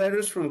couple of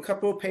letters from a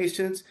couple of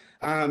patients,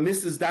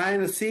 Mrs.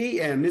 Diana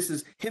C. and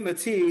Mrs. Hima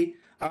T.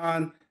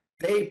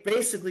 They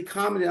basically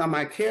commented on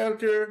my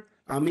character,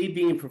 on me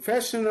being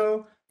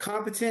professional,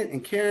 competent,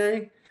 and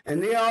caring.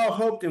 And they all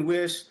hoped and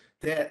wished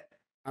that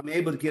I'm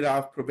able to get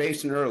off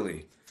probation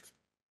early.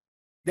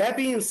 That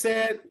being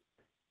said,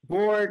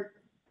 board,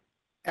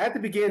 at the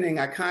beginning,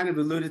 I kind of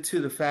alluded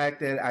to the fact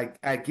that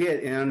I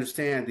get and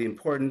understand the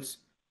importance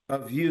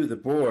of you, the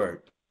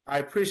board. I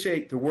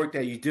appreciate the work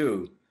that you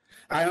do.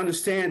 I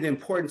understand the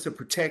importance of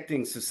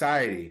protecting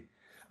society.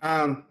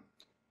 I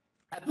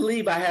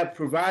believe I have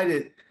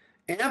provided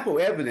ample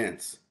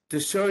evidence to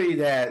show you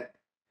that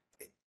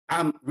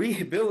I'm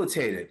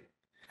rehabilitated.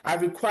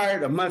 I've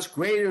acquired a much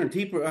greater and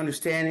deeper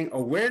understanding,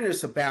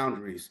 awareness of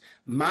boundaries,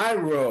 my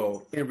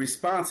role and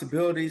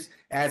responsibilities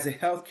as a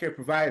healthcare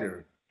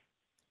provider.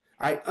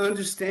 I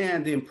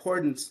understand the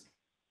importance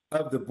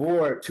of the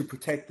board to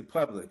protect the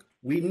public.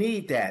 We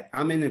need that.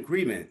 I'm in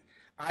agreement.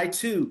 I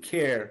too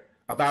care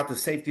about the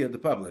safety of the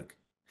public.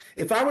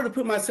 If I were to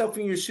put myself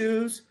in your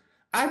shoes,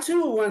 I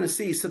too would want to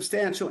see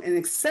substantial and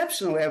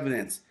exceptional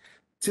evidence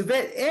to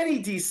vet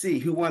any DC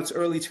who wants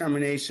early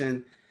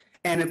termination,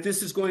 and if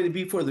this is going to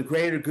be for the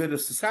greater good of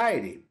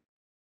society.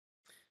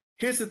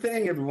 Here's the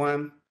thing,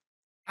 everyone.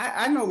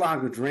 I no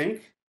longer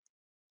drink.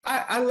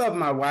 I love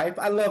my wife.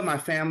 I love my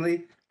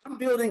family. I'm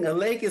building a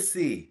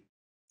legacy,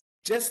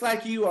 just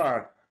like you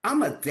are.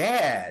 I'm a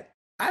dad.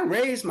 I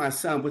raised my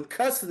son with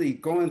custody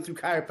going through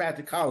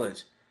chiropractic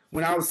college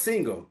when I was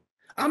single.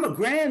 I'm a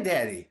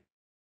granddaddy.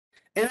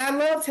 And I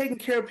love taking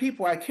care of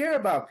people. I care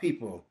about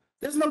people.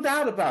 There's no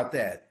doubt about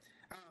that.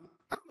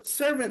 I'm a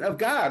servant of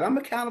God. I'm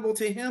accountable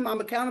to Him.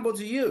 I'm accountable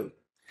to you.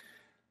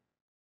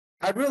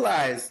 I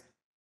realize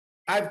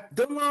I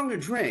no longer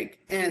drink.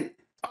 And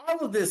all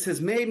of this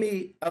has made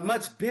me a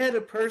much better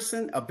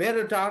person, a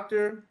better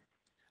doctor.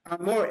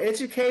 I'm more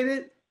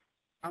educated.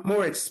 I'm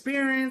more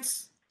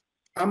experienced.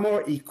 I'm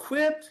more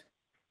equipped.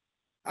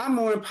 I'm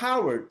more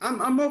empowered.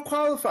 I'm more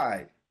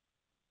qualified.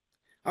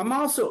 I'm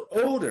also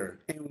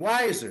older and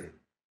wiser.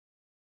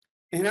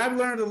 And I've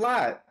learned a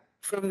lot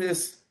from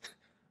this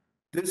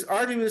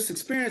arduous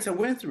experience I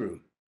went through.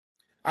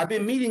 I've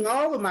been meeting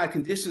all of my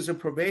conditions of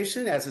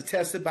probation as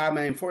attested by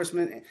my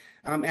enforcement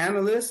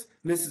analyst,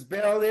 Mrs.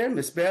 Bell there,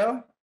 Miss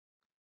Bell.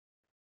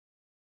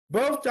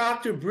 Both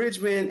Dr.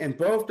 Bridgman and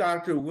both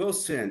Dr.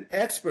 Wilson,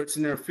 experts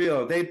in their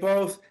field, they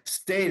both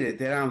stated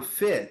that I'm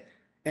fit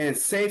and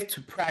safe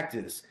to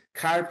practice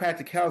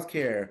chiropractic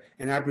healthcare,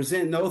 and I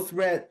present no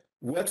threat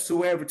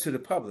whatsoever to the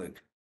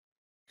public.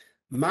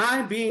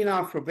 My being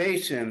on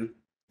probation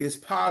is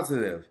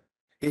positive.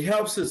 It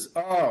helps us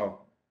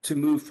all to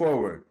move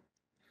forward.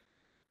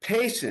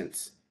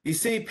 Patients, you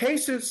see,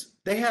 patients,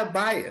 they have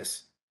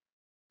bias.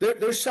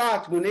 They're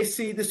shocked when they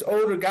see this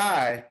older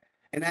guy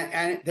and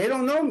they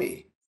don't know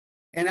me.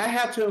 And I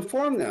have to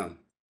inform them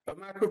of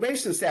my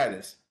probation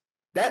status.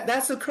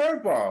 That's a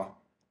curveball.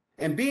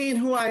 And being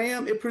who I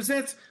am, it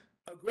presents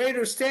a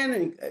greater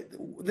standing.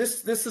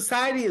 This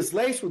society is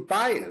laced with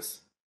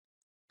bias.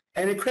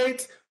 And it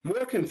creates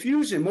more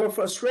confusion, more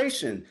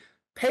frustration.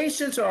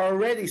 Patients are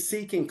already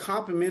seeking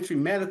complementary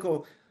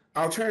medical,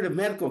 alternative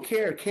medical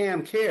care,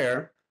 CAM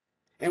care.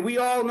 And we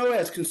all know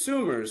as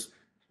consumers,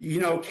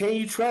 can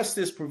you trust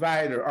this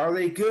provider? Are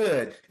they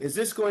good? Is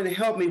this going to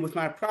help me with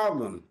my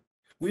problem?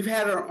 We've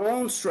had our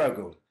own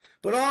struggle.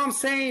 But all I'm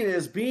saying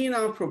is being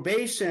on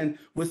probation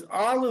with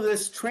all of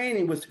this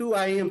training with who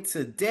I am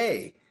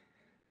today,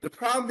 the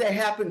problem that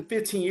happened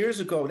 15 years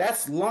ago,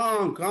 that's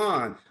long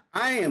gone.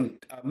 I am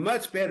a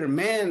much better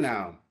man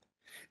now.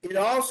 It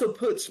also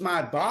puts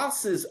my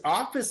boss's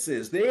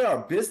offices, they are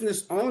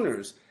business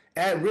owners,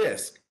 at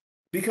risk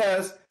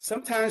because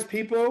sometimes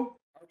people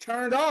are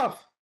turned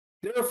off.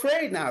 They're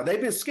afraid now.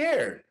 They've been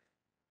scared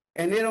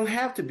and they don't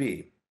have to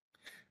be.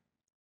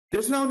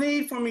 There's no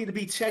need for me to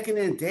be checking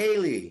in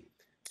daily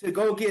to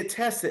go get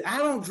tested. I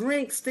don't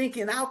drink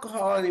stinking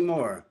alcohol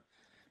anymore.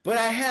 But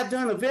I have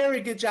done a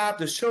very good job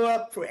to show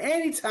up for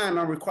any time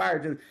I'm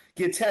required to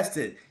get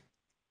tested.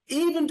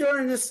 Even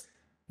during this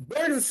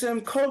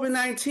burdensome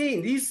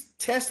COVID-19, these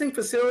testing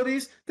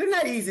facilities, they're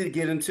not easy to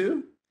get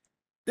into.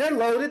 They're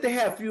loaded. They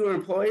have fewer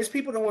employees.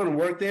 People don't want to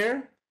work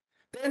there.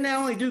 They not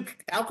only do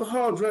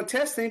alcohol and drug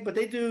testing, but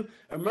they do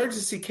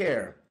emergency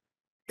care.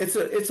 It's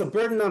a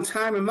burden on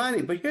time and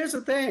money. But here's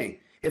the thing.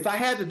 If I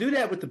had to do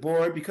that with the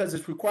board because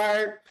it's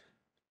required,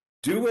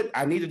 do what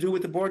I need to do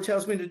what the board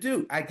tells me to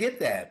do. I get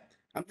that.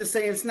 I'm just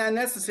saying it's not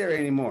necessary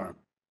anymore.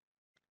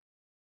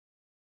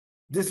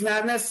 It's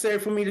not necessary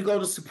for me to go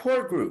to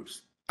support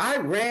groups. I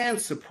ran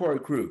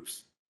support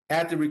groups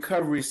at the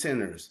recovery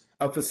centers,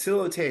 a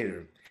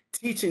facilitator,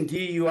 teaching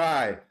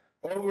DUI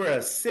over a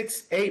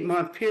 6-8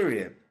 month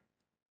period.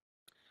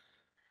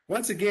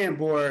 Once again,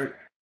 board,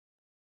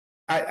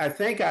 I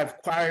think I've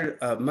acquired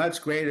a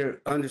much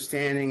greater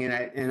understanding,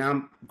 and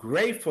I'm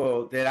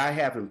grateful that I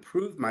have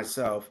improved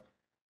myself,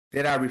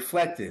 that I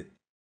reflected.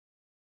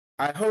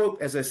 I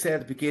hope, as I said at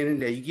the beginning,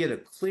 that you get a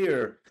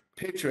clear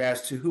picture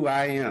as to who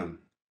I am.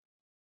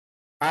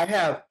 I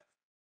have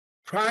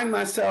primed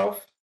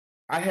myself.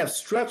 I have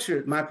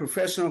structured my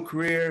professional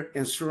career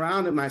and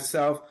surrounded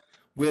myself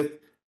with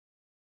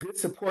good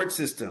support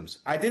systems.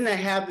 I did not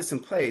have this in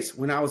place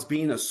when I was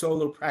being a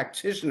solo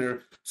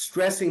practitioner,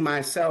 stressing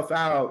myself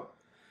out,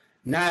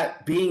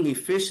 not being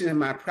efficient in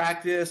my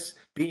practice,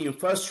 being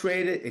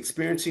frustrated,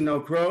 experiencing no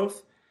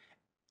growth.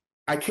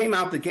 I came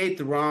out the gate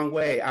the wrong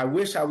way. I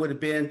wish I would have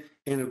been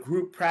in a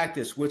group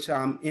practice, which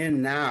I'm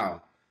in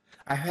now.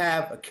 I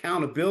have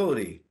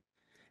accountability.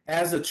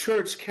 As a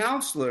church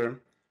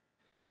counselor,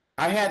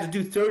 I had to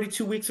do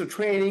 32 weeks of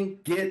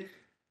training, go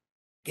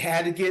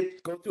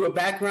through a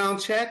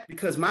background check,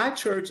 because my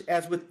church,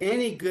 as with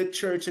any good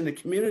church in the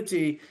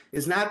community,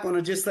 is not going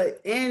to just let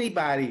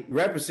anybody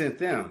represent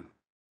them.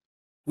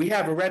 We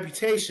have a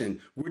reputation.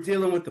 We're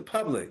dealing with the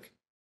public.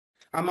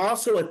 I'm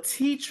also a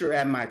teacher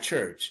at my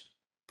church.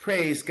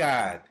 Praise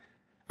God.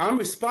 I'm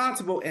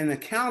responsible and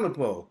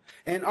accountable.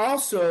 And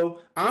also,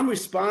 I'm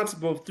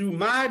responsible through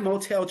my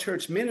motel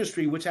church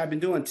ministry, which I've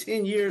been doing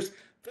 10 years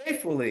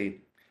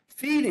faithfully,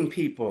 feeding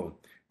people,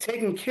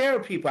 taking care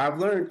of people.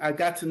 I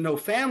got to know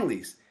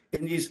families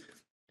in these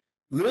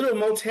little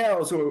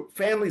motels where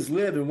families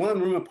live in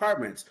one-room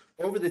apartments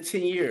over the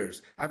 10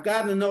 years. I've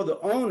gotten to know the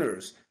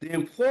owners, the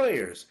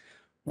employers.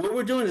 What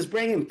we're doing is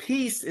bringing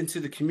peace into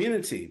the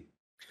community.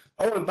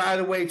 Oh, and by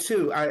the way,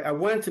 too, I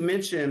wanted to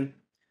mention,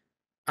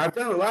 I've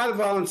done a lot of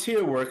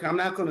volunteer work. I'm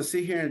not going to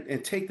sit here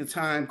and take the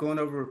time going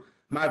over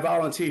my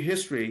volunteer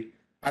history.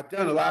 I've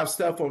done a lot of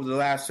stuff over the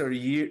last 30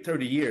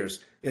 years.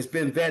 It's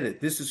been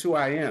vetted. This is who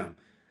I am.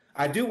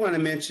 I do want to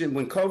mention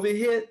when COVID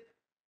hit,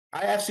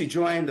 I actually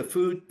joined the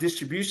food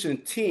distribution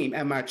team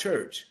at my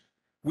church.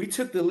 We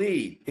took the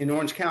lead in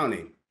Orange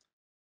County.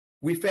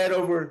 We fed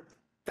over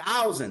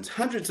thousands,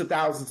 hundreds of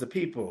thousands of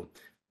people.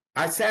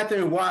 I sat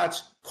there and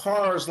watched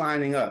cars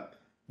lining up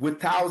with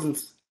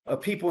thousands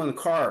of people in the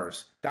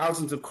cars,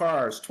 thousands of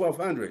cars,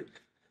 1,200.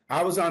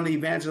 I was on the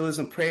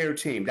evangelism prayer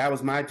team. That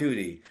was my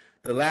duty.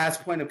 The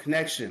last point of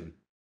connection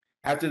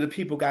after the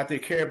people got their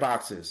care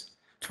boxes.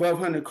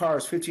 1,200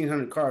 cars,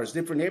 1,500 cars,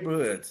 different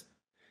neighborhoods.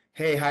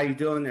 Hey, how you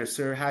doing there,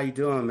 sir? How you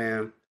doing,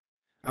 man?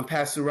 I'm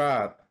Pastor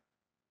Rob.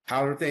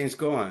 How are things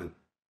going?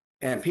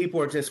 And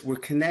people we're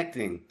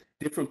connecting,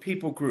 different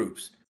people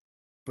groups.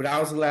 But I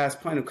was the last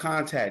point of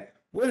contact.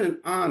 What an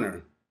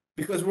honor,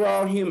 because we're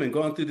all human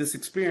going through this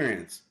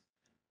experience.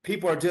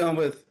 People are dealing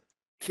with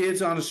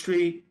kids on the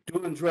street,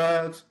 doing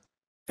drugs,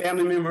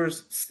 family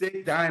members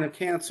sick, dying of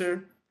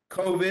cancer,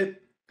 COVID.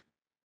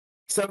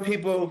 Some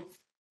people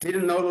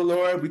didn't know the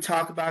Lord. We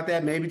talk about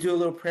that, maybe do a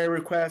little prayer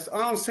request.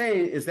 All I'm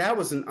saying is that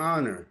was an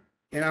honor,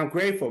 and I'm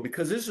grateful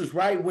because this was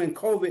right when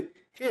COVID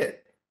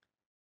hit.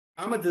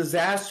 I'm a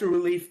disaster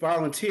relief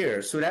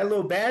volunteer. So that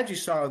little badge you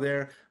saw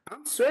there,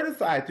 I'm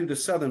certified through the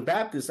Southern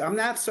Baptist. I'm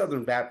not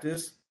Southern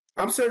Baptist.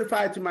 I'm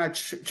certified through my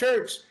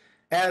church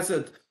as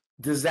a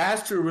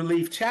disaster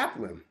relief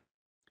chaplain.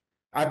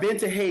 I've been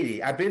to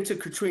Haiti. I've been to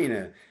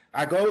Katrina.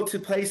 I go to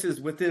places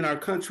within our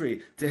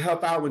country to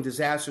help out when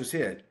disasters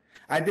hit.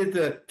 I did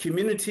the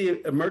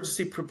community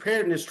emergency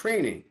preparedness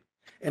training.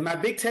 And my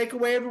big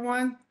takeaway,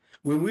 everyone,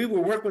 when we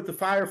would work with the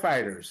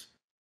firefighters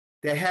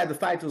that had to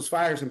fight those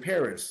fires in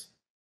Paris,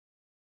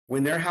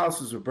 when their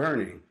houses were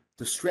burning,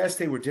 the stress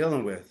they were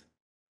dealing with,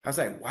 I was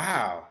like,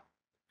 wow.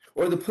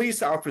 Or the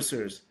police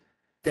officers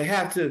that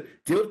have to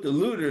deal with the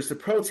looters, the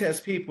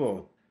protest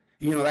people,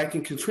 like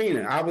in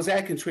Katrina. I was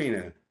at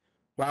Katrina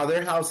while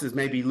their houses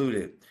may be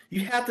looted.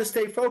 You have to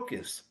stay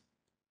focused.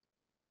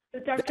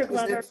 So Dr.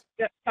 Glover,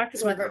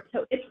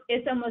 so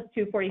it's almost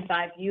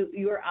 2:45.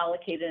 You are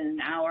allocated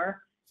an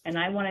hour, and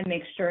I want to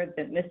make sure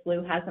that Ms.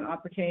 Liu has an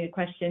opportunity to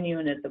question you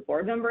and that the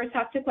board members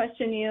have to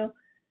question you.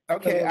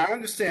 Okay, I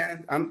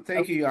understand.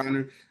 Thank you, Your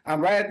Honor. I'm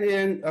right at the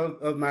end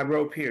of my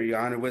rope here, Your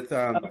Honor,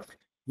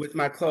 with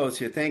my close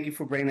here. Thank you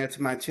for bringing that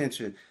to my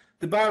attention.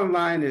 The bottom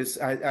line is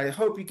I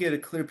hope you get a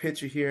clear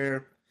picture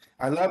here.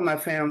 I love my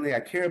family.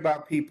 I care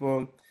about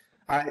people.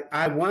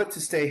 I want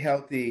to stay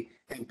healthy.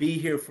 and be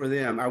here for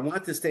them. I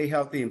want to stay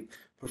healthy and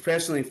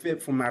professionally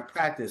fit for my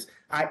practice.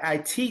 I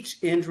teach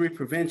injury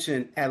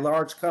prevention at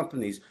large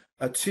companies,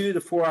 a 2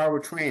 to 4 hour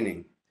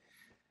training.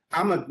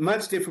 I'm a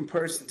much different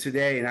person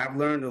today, and I've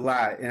learned a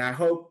lot. And I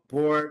hope,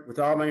 board, with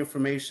all my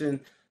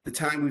information, the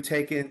time we've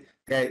taken,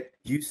 that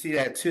you see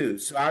that too.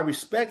 So I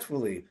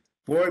respectfully,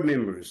 board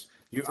members,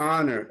 Your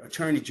Honor,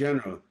 Attorney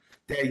General,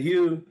 that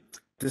you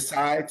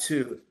decide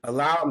to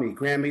allow me,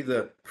 grant me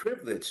the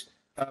privilege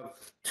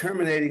of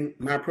terminating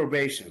my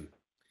probation.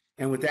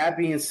 And with that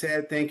being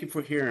said, thank you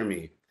for hearing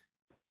me.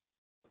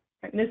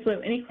 Ms. Liu,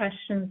 any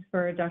questions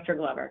for Dr.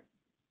 Glover?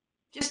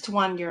 Just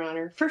one, Your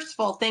Honor. First of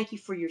all, thank you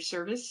for your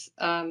service.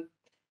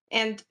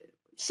 And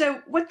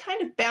so what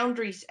kind of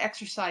boundaries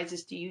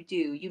exercises do you do?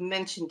 You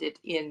mentioned it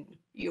in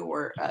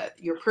your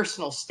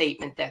personal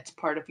statement that's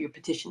part of your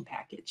petition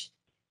package.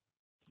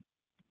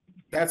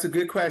 That's a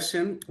good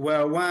question.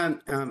 Well,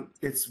 one,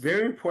 it's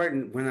very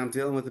important when I'm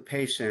dealing with a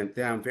patient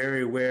that I'm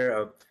very aware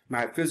of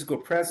my physical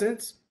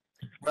presence,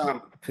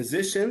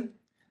 position,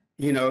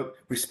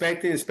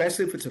 respecting,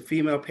 especially if it's a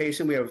female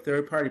patient, we have a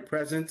third party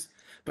presence,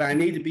 but I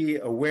need to be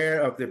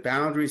aware of the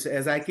boundaries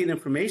as I get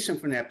information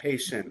from that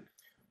patient,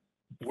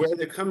 where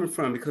they're coming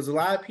from, because a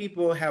lot of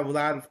people have a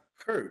lot of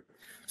hurt.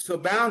 So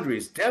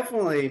boundaries,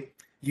 definitely,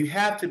 you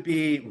have to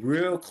be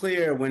real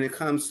clear when it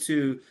comes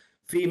to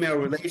female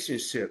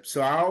relationships.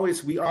 So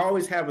we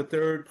always have a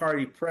third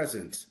party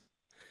presence.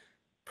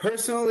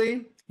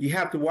 Personally, you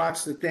have to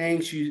watch the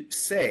things you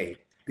say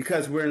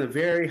because we're in a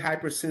very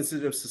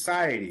hypersensitive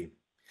society.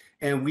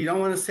 And we don't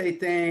want to say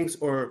things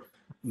or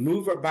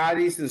move our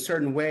bodies in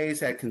certain ways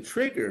that can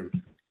trigger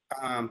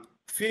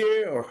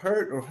fear or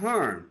hurt or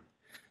harm.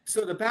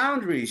 So the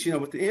boundaries,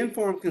 with the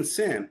informed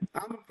consent,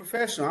 I'm a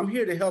professional. I'm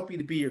here to help you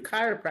to be your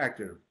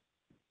chiropractor.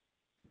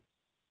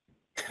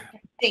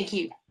 Thank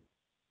you.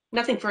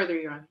 Nothing further,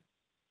 Your Honor.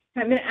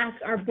 I'm going to ask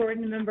our board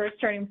members,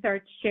 starting with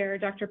our chair,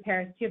 Dr.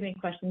 Paris, do you have any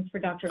questions for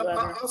Dr.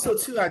 Glover? Also,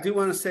 too, I do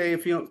want to say,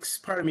 if you don't,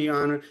 pardon me, Your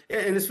Honor,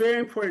 and it's very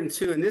important,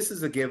 too, and this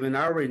is a given.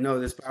 I already know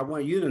this, but I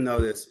want you to know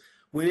this.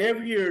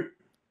 Whenever you're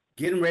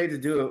getting ready to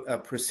do a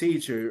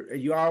procedure,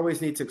 you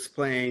always need to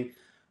explain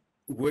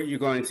what you're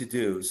going to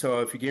do. So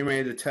if you're getting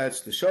ready to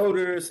touch the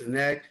shoulders, the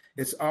neck,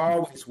 it's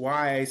always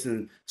wise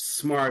and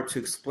smart to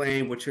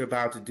explain what you're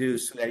about to do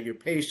so that your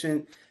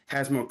patient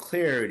has more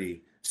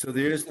clarity. So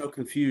there is no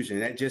confusion.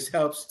 That just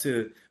helps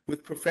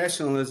with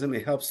professionalism,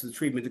 it helps the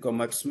treatment to go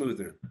much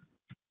smoother.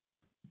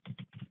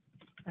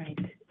 Right.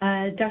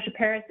 Dr.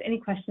 Paris, any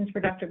questions for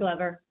Dr.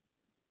 Glover?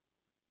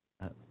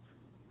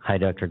 Hi,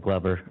 Dr.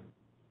 Glover.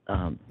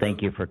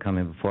 Thank you for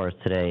coming before us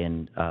today,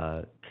 and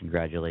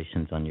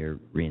congratulations on your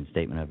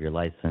reinstatement of your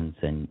license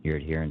and your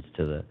adherence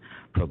to the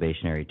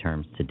probationary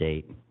terms to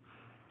date.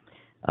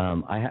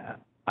 I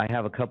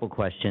have a couple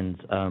questions.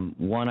 One,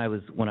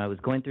 when I was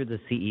going through the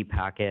CE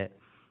packet,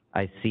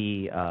 I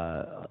see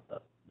a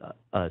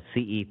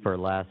CE for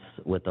less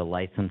with a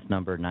license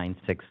number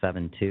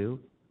 9672.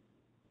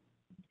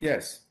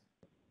 Yes.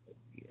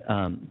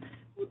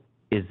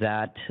 Is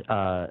that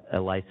a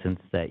license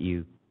that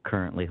you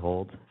currently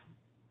hold?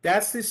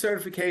 That's the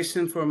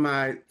certification for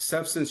my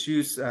substance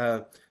use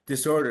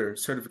disorder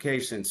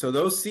certification. So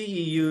those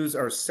CEUs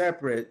are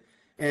separate,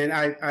 and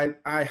I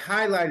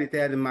highlighted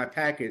that in my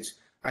package.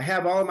 I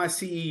have all of my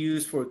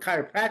CEUs for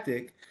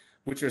chiropractic,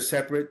 which are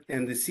separate,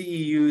 and the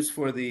CEUs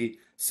for the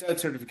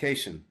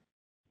certification.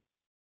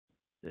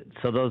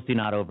 So those do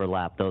not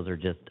overlap. Those are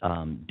just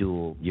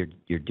dual.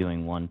 You're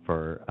doing one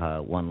for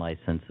one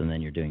license, and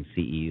then you're doing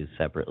CEUs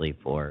separately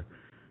for.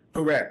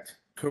 Correct.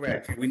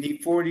 We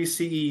need 40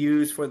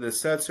 CEUs for the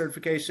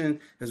certification,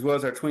 as well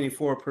as our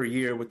 24 per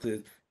year with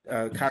the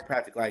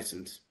chiropractic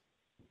license.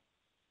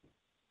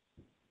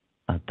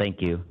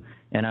 Thank you.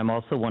 And I'm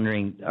also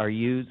wondering, are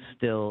you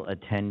still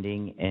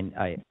attending, and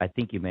I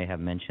think you may have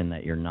mentioned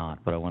that you're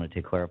not, but I wanted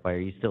to clarify, are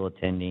you still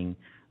attending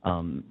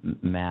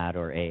MAD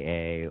or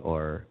AA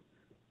or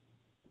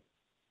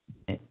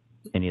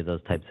any of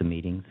those types of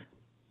meetings?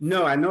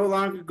 No, I no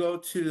longer go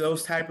to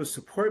those type of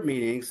support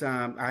meetings.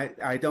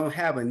 I don't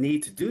have a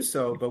need to do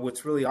so, but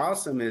what's really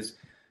awesome is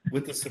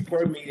with the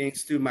support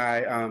meetings through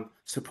my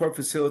support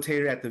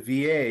facilitator at the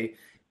VA,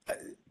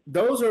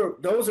 those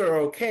are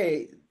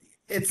okay.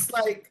 It's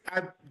like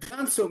I've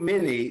done so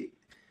many,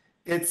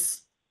 I'm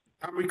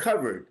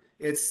recovered.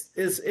 It's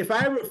if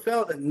I ever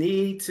felt a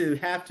need to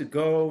have to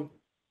go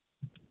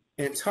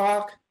and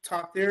talk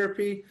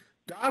therapy,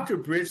 Dr.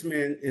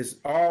 Bridgman is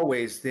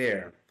always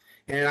there.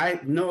 And I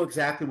know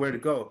exactly where to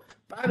go.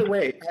 By the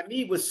way, I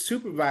meet with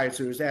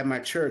supervisors at my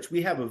church.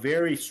 We have a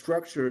very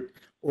structured,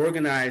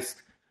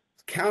 organized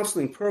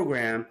counseling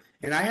program,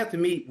 and I have to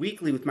meet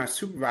weekly with my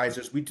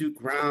supervisors. We do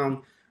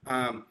ground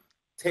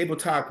table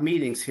talk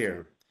meetings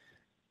here.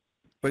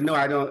 But no,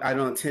 I don't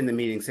attend the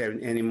meetings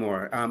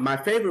anymore. My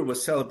favorite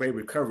was Celebrate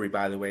Recovery,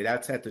 by the way.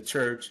 That's at the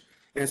church.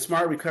 And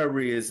Smart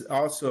Recovery is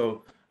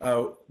also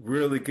a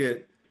really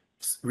good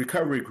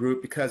recovery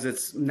group because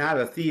it's not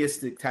a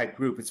theistic type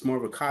group. It's more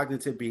of a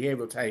cognitive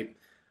behavioral type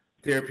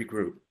therapy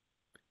group.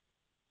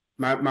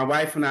 My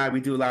wife and I, we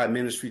do a lot of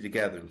ministry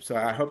together. So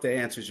I hope that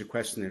answers your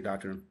question there,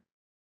 Doctor.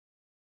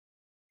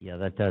 Yeah,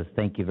 that does.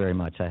 Thank you very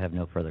much. I have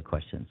no further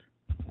questions.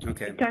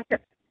 Okay.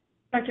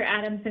 Dr.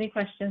 Adams, any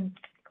questions?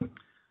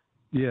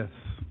 Yes.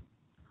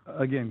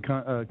 Again,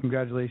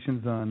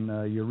 congratulations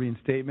on your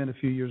reinstatement a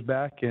few years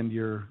back and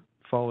your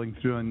following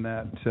through on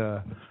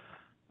that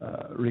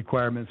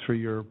requirements for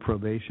your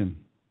probation.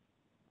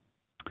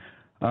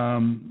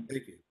 Thank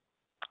you.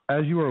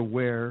 As you are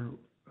aware,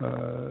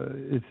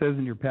 it says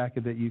in your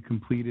packet that you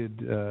completed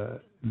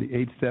the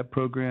 8-step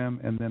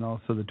program and then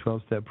also the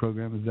 12-step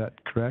program. Is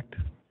that correct?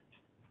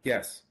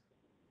 Yes.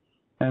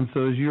 And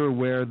so as you're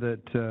aware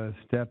that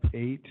step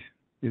 8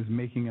 is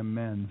making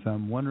amends,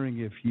 I'm wondering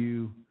if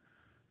you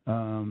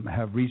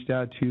have reached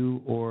out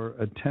to or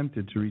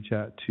attempted to reach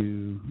out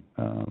to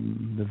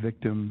the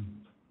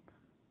victim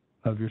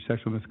of your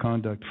sexual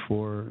misconduct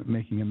for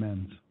making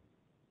amends.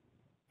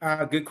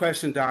 Good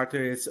question,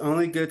 doctor. It's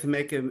only good to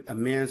make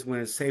amends when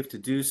it's safe to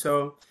do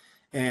so.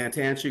 And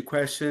to answer your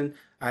question,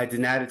 I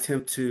did not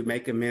attempt to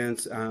make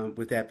amends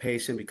with that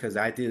patient because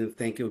I didn't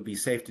think it would be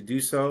safe to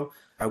do so.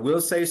 I will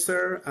say,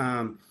 sir,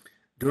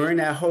 during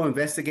that whole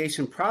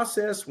investigation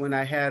process, when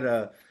I had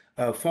a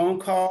phone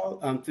call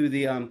through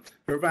the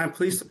Irvine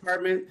Police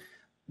Department,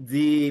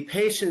 the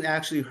patient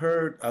actually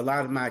heard a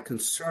lot of my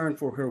concern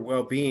for her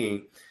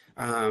well-being.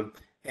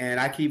 And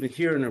I could even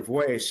hear in her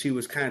voice, she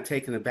was kind of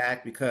taken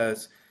aback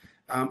because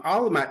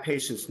all of my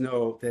patients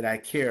know that I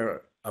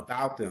care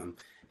about them.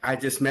 I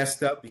just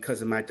messed up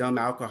because of my dumb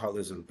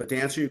alcoholism. But to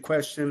answer your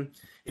question,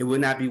 it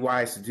would not be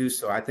wise to do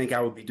so. I think I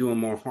would be doing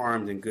more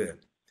harm than good.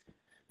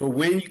 But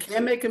when you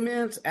can make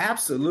amends,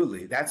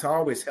 absolutely. That's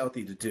always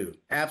healthy to do.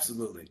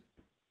 Absolutely.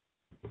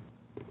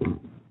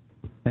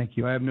 Thank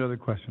you. I have no other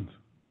questions.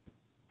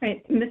 All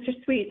right, Mr.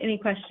 Sweet, any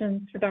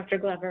questions for Dr.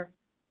 Glover?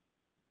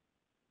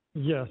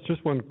 Yes,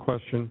 just one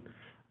question.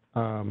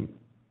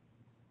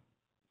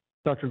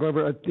 Dr.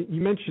 Glover, you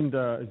mentioned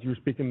as you were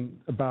speaking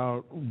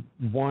about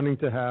wanting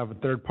to have a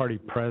third party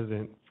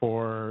present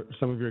for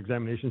some of your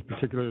examinations,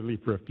 particularly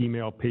for a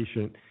female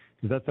patient.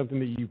 Is that something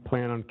that you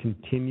plan on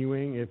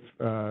continuing if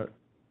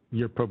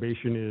your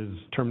probation is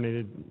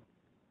terminated?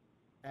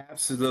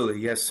 Absolutely.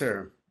 Yes,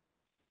 sir.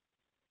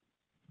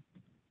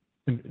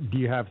 And do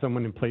you have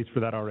someone in place for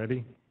that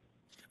already?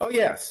 Oh,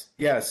 yes.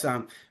 Yes.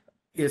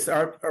 Yes,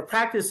 our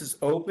practice is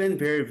open,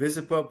 very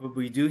visible, but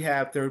we do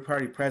have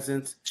third-party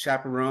presence,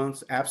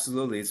 chaperones.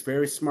 Absolutely. It's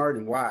very smart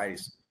and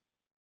wise.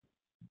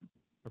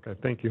 Okay,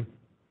 thank you.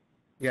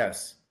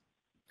 Yes.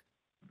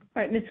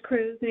 All right, Ms.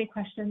 Cruz, any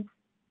questions?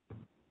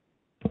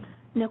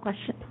 No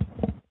questions.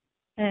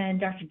 And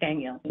Dr.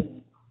 Daniel?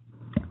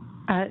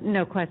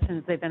 No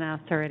questions. They've been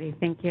asked already.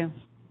 Thank you. All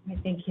right,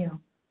 thank you.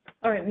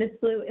 All right, Ms.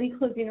 Blue, any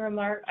closing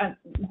remarks?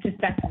 Just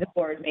back to the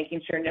board, making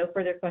sure no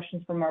further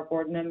questions from our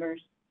board members.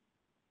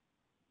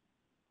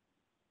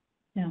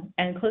 No.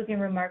 And closing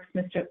remarks,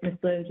 Ms.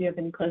 Blue, do you have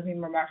any closing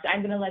remarks?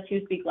 I'm going to let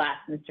you speak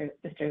last,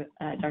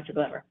 Dr.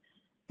 Glover.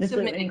 Ms.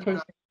 Blue, any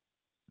closing?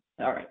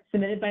 All right,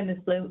 submitted by Ms.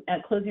 Blue.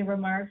 Closing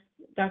remarks,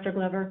 Dr.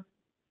 Glover.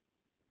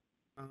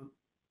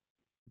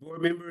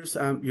 Board members,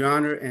 Your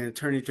Honor, and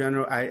Attorney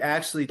General, I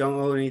actually don't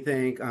owe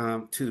anything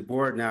to the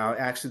board now.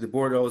 Actually, the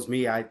board owes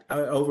me. I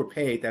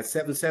overpaid. That's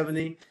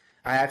 $770.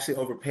 I actually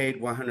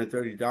overpaid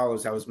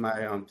 $130. That was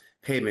my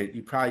payment.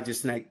 You probably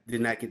just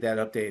did not get that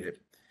updated.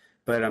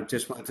 But I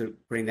just wanted to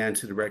bring that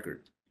into the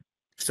record.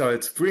 So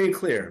it's free and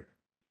clear.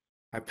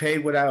 I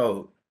paid what I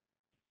owed.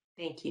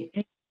 Thank you.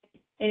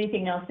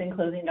 Anything else in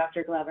closing,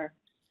 Dr. Glover?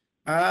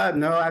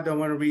 No, I don't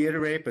want to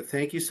reiterate, but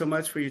thank you so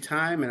much for your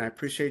time, and I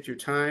appreciate your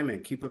time,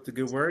 and keep up the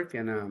good work.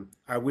 And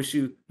I wish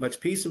you much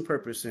peace and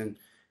purpose in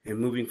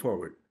moving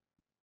forward.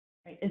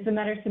 Right. Is the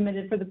matter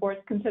submitted for the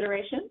board's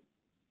consideration?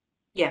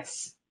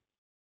 Yes.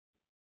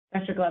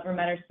 Dr. Glover,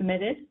 matter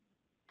submitted?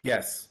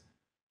 Yes.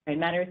 Right,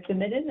 matter is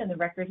submitted and the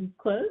record is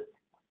closed.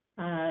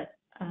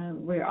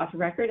 We're off the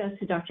record as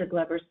to Dr.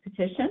 Glover's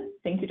petition.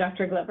 Thank you,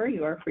 Dr. Glover.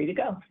 You are free to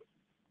go.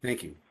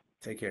 Thank you.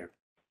 Take care.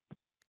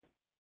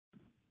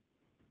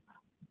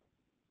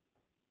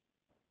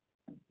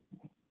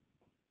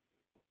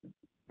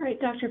 All right,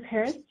 Dr.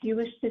 Paris, do you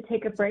wish to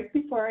take a break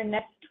before our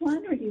next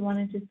one, or do you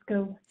want to just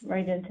go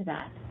right into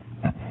that?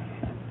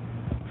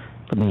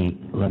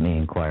 Let me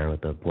inquire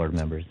with the board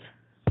members.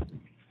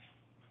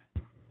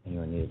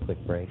 Anyone need a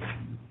quick break?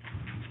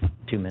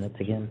 2 minutes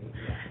again?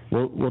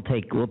 We'll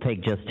take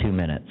just 2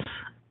 minutes.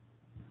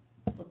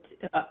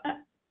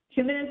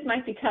 2 minutes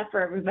might be tough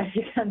for everybody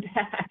to come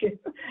back.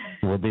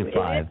 We'll do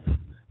 5.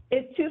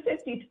 It's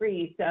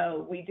 2:53,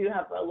 so we do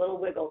have a little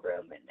wiggle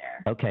room in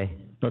there. Okay,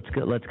 let's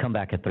go. Let's come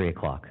back at 3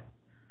 o'clock.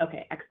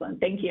 Okay,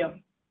 excellent. Thank you.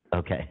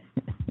 Okay.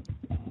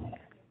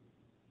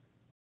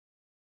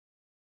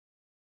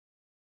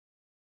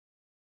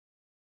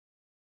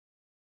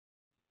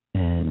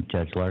 And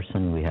Judge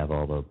Larson, we have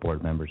all the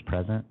board members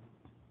present.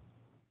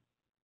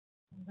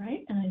 All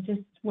right, and I'm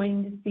just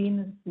waiting to see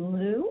Ms.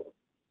 Liu.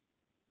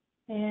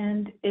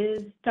 And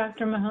is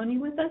Dr. Mahoney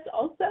with us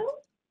also?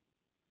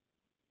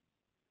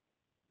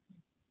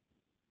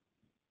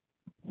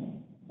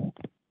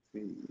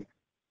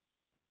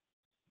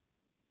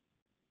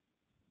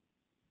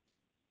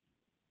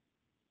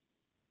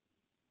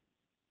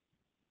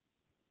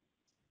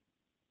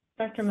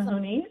 Dr.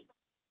 Mahoney?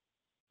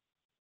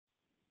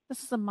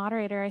 This is the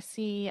moderator. I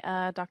see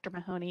Dr.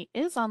 Mahoney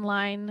is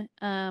online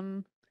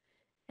and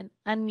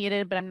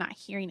unmuted, but I'm not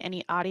hearing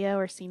any audio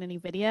or seeing any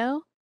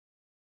video.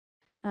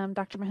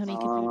 Dr. Mahoney,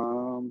 could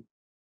you?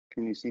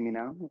 Can you see me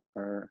now?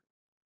 Or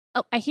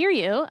Oh, I hear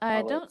you. I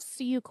I'll wait. don't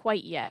see you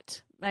quite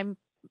yet.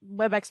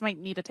 WebEx might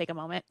need to take a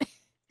moment.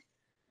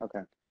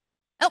 Okay.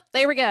 Oh,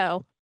 there we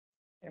go.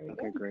 There we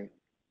Okay, go. great.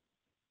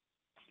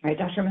 All right,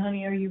 Dr.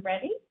 Mahoney, are you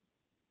ready?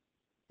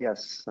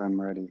 Yes,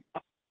 I'm ready.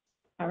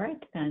 All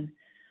right, then.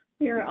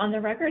 We are on the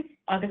record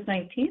August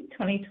 19th,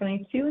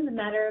 2022, in the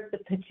matter of the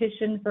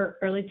petition for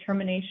early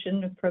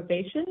termination of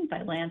probation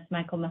by Lance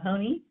Michael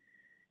Mahoney.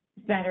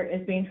 This matter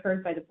is being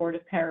heard by the Board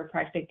of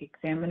Chiropractic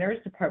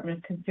Examiners, Department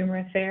of Consumer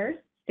Affairs,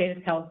 State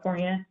of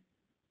California.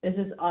 This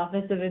is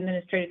Office of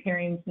Administrative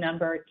Hearings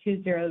number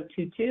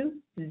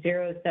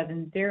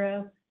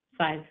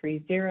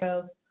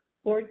 2022-070-530,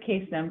 board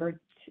case number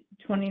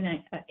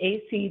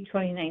AC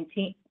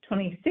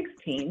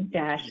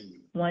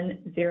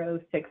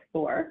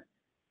 2016-1064.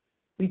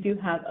 We do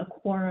have a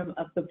quorum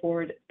of the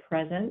board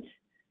present.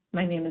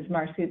 My name is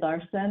Marcy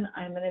Larson.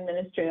 I'm an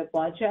administrative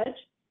law judge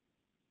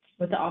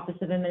with the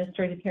Office of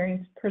Administrative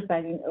Hearings,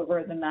 presiding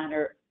over the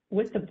matter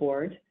with the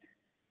board.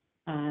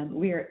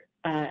 We are,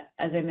 as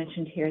I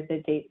mentioned here,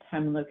 the date,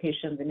 time, and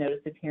location of the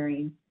notice of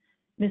hearing.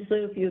 Ms.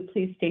 Liu, if you would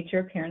please state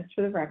your appearance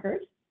for the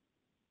record.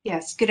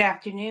 Yes, good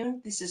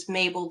afternoon. This is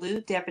Mabel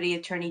Liu, Deputy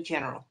Attorney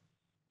General.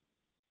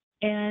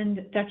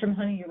 And Dr.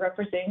 Mahoney, you're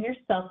representing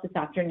yourself this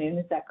afternoon,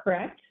 is that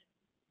correct?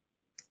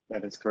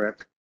 That is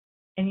correct.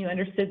 And you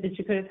understood that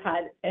you could have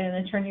had an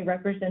attorney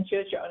represent you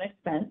at your own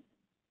expense?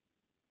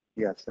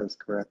 Yes, that's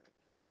correct.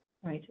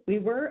 Right. We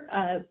were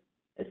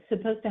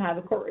supposed to have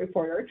a court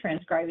reporter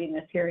transcribing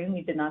this hearing.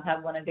 We did not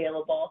have one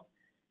available.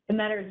 The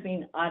matter is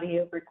being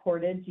audio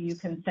recorded. Do you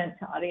consent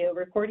to audio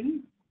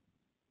recording?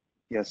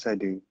 Yes, I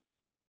do.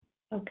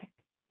 Okay.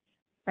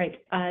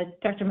 Right.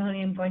 Dr.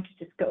 Mahoney, I'm going to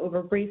just go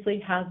over briefly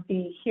how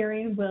the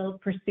hearing will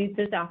proceed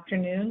this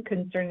afternoon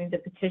concerning the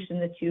petition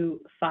that you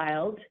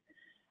filed.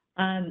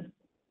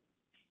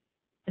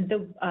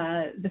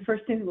 The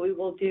first thing that we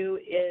will do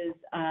is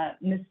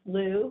Ms.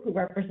 Liu, who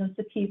represents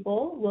the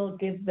people, will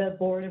give the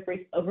board a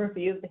brief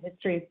overview of the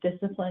history of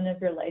discipline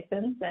of your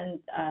license and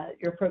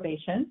your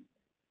probation.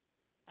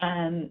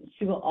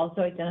 She will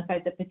also identify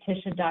the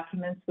petition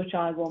documents, which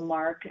I will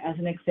mark as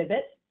an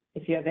exhibit.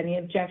 If you have any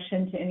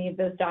objection to any of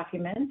those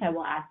documents, I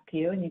will ask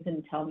you, and you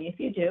can tell me if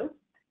you do.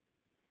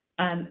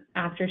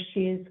 After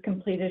she's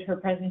completed her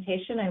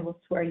presentation, I will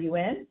swear you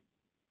in.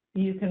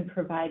 You can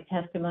provide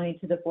testimony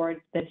to the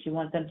board that you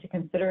want them to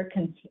consider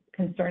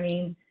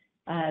concerning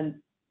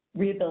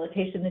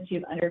rehabilitation that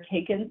you've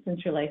undertaken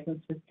since your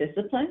license was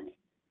disciplined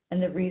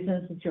and the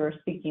reasons that you are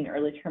seeking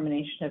early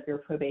termination of your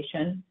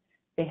probation.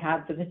 They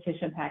have the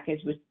petition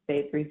package, which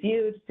they've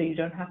reviewed, so you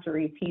don't have to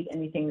repeat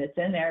anything that's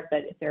in there,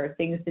 but if there are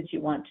things that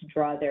you want to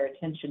draw their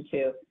attention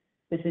to,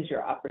 this is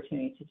your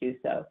opportunity to do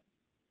so.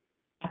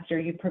 After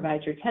you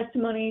provide your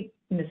testimony,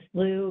 Ms.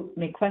 Liu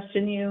may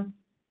question you.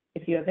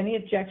 If you have any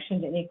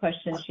objection to any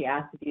questions she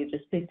asks of you,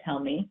 just please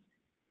tell me,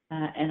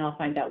 and I'll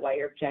find out why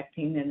you're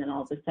objecting, and then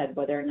I'll decide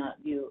whether or not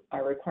you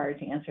are required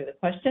to answer the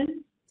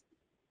question.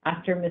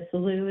 After Ms.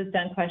 Liu is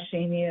done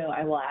questioning you,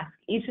 I will ask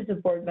each of the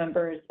board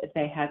members if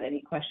they have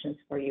any questions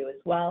for you as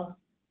well.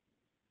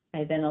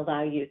 I then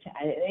allow you to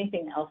add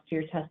anything else to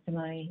your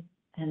testimony,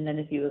 and then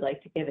if you would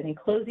like to give any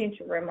closing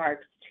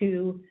remarks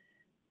to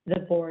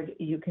the board,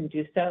 you can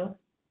do so.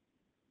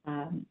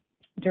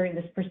 During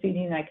this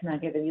proceeding, I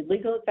cannot give any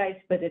legal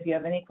advice, but if you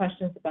have any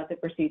questions about the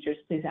procedures,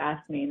 please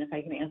ask me, and if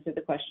I can answer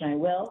the question, I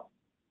will.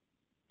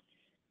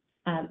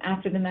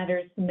 After the matter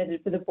is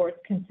submitted for the board's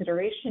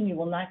consideration, you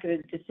will not get a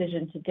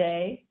decision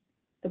today.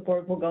 The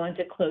board will go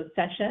into closed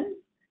session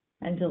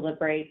and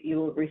deliberate. You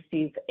will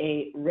receive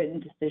a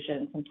written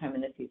decision sometime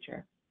in the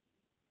future.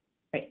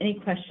 All right, any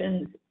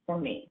questions for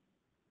me?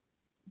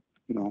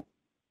 No. All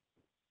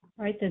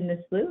right, then Ms.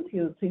 Liu, if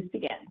you would please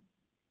begin.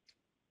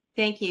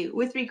 Thank you.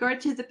 With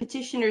regard to the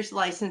petitioner's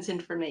license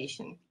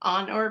information,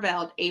 on or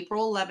about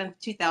April 11,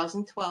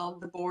 2012,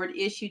 the board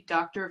issued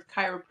Doctor of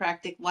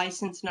Chiropractic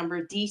license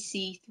number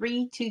DC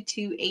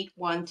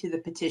 32281 to the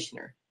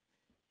petitioner.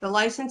 The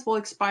license will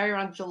expire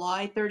on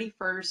July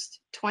 31st,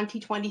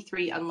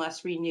 2023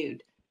 unless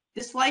renewed.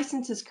 This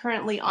license is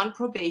currently on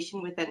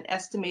probation with an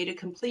estimated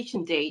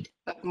completion date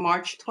of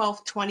March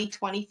 12,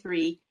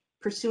 2023,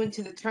 pursuant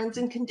to the terms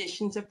and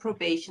conditions of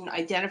probation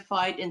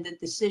identified in the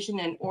decision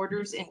and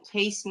orders in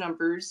case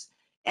numbers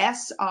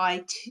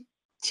SI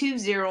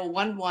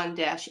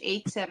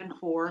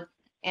 2011-874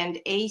 and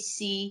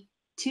AC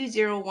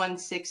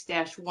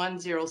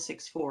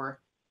 2016-1064.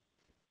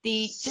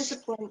 The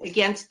discipline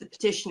against the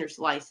petitioner's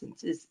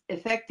license is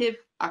effective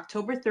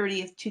October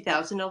 30th,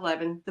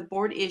 2011. The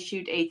board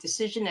issued a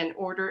decision and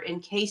order in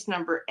case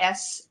number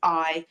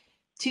SI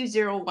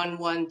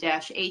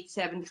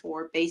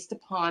 2011-874 based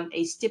upon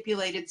a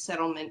stipulated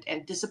settlement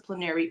and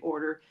disciplinary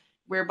order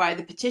whereby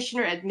the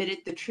petitioner admitted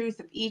the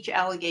truth of each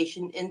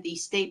allegation in the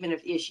statement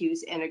of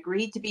issues and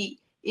agreed to be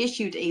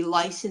issued a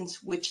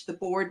license which the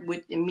board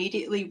would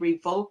immediately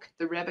revoke,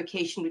 the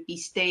revocation would be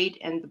stayed,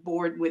 and the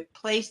board would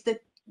place the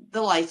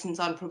license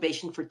on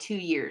probation for 2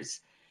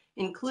 years,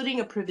 including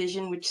a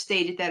provision which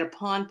stated that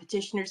upon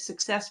petitioners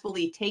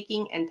successfully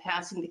taking and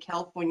passing the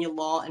California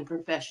Law and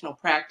Professional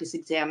Practice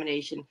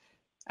examination,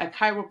 a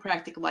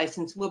chiropractic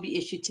license will be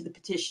issued to the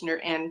petitioner,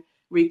 and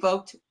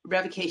revoked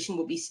revocation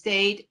will be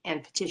stayed,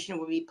 and petitioner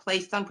will be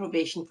placed on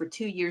probation for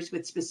 2 years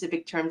with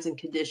specific terms and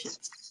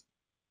conditions.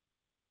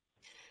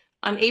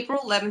 On April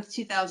 11,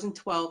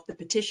 2012, the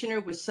petitioner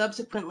was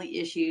subsequently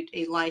issued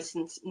a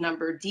license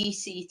number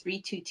DC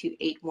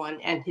 32281,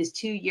 and his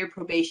 2-year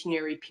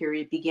probationary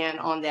period began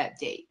on that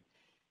date.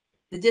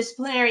 The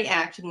disciplinary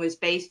action was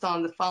based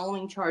on the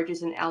following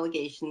charges and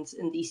allegations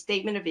in the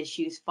statement of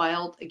issues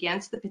filed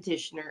against the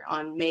petitioner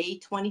on May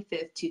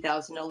 25,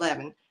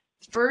 2011.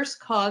 The first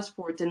cause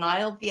for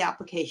denial of the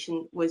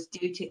application was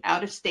due to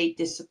out-of-state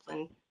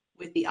discipline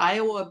with the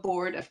Iowa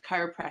Board of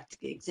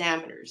Chiropractic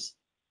Examiners.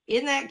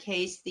 In that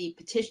case, the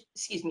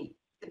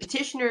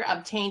petitioner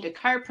obtained a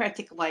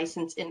chiropractic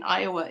license in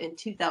Iowa in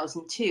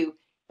 2002.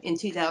 In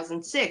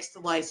 2006, the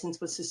license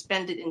was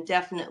suspended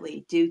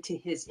indefinitely due to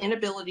his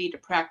inability to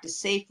practice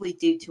safely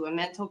due to a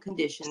mental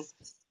condition,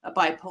 a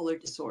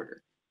bipolar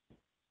disorder.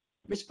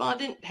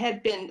 Respondent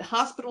had been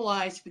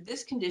hospitalized for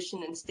this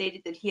condition and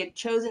stated that he had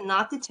chosen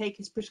not to take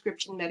his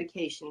prescription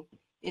medication.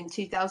 In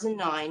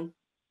 2009,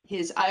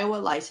 his Iowa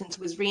license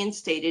was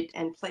reinstated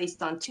and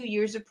placed on 2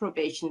 years of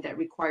probation that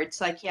required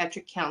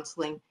psychiatric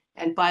counseling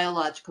and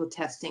biological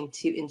testing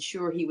to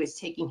ensure he was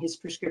taking his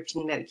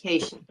prescription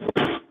medication.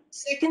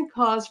 Second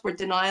cause for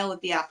denial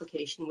of the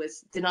application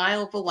was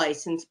denial of a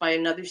license by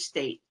another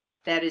state,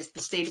 that is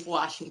the state of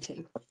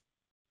Washington.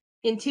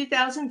 In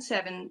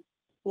 2007,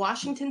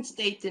 Washington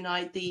State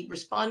denied the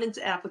respondent's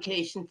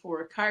application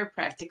for a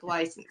chiropractic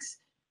license.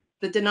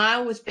 The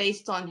denial was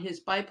based on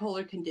his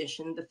bipolar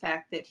condition, the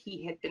fact that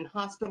he had been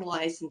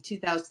hospitalized in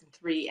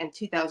 2003 and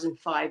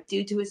 2005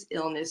 due to his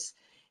illness,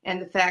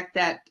 and the fact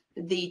that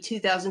the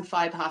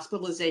 2005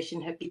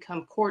 hospitalization had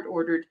become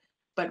court-ordered,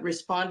 but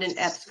respondent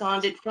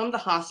absconded from the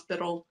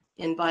hospital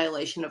in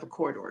violation of a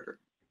court order.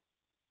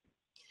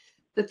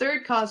 The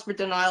third cause for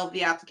denial of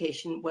the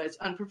application was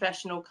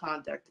unprofessional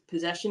conduct,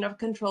 possession of a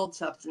controlled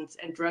substance,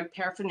 and drug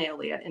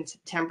paraphernalia in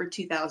September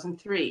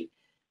 2003.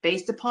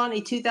 Based upon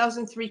a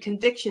 2003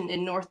 conviction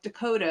in North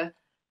Dakota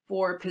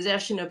for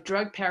possession of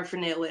drug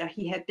paraphernalia,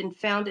 he had been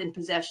found in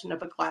possession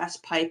of a glass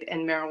pipe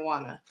and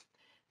marijuana.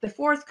 The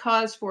fourth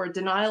cause for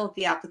denial of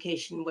the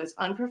application was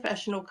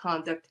unprofessional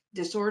conduct,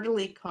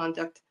 disorderly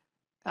conduct,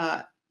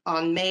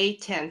 on May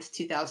 10,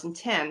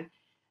 2010.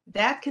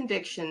 That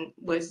conviction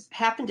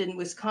happened in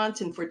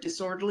Wisconsin for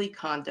disorderly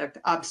conduct,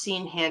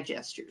 obscene hand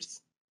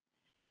gestures.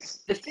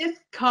 The fifth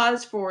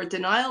cause for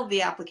denial of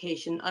the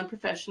application,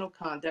 unprofessional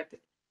conduct,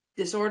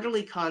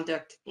 disorderly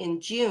conduct,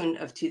 in June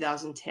of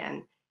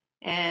 2010,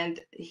 and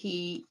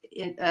he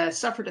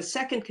suffered a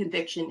second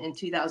conviction in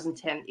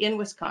 2010 in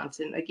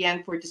Wisconsin,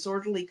 again for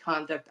disorderly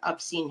conduct,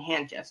 obscene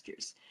hand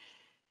gestures.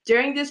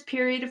 During this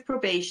period of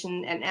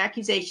probation, an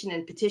accusation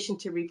and petition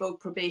to revoke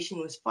probation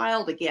was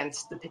filed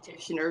against the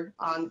petitioner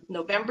on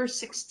November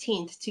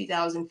 16,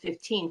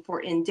 2015,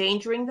 for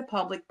endangering the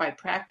public by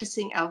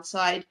practicing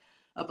outside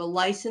of a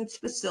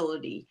licensed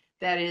facility,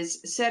 that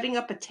is, setting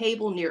up a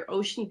table near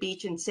Ocean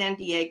Beach in San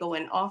Diego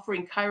and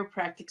offering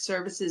chiropractic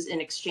services in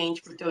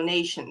exchange for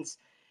donations,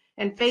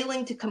 and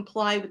failing to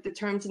comply with the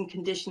terms and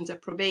conditions of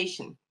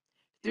probation.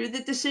 Through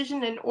the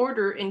decision and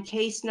order in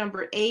case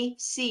number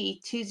AC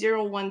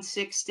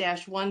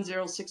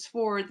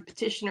 2016-1064, the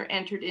petitioner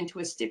entered into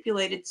a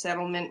stipulated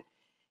settlement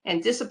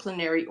and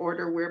disciplinary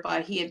order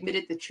whereby he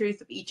admitted the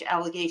truth of each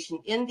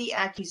allegation in the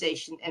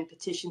accusation and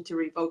petition to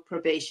revoke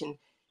probation,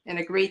 and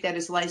agreed that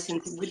his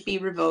license would be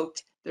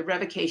revoked, the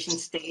revocation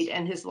stayed,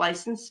 and his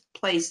license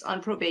placed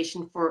on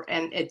probation for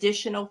an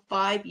additional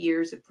 5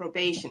 years of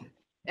probation,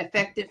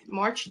 effective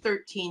March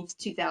 13,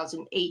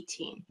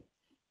 2018.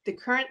 The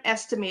current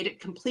estimated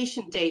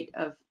completion date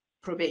of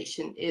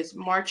probation is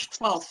March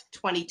 12,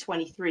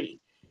 2023.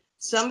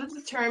 Some of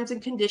the terms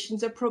and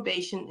conditions of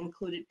probation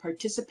included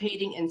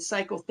participating in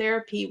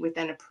psychotherapy with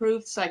an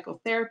approved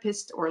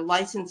psychotherapist or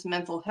licensed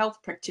mental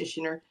health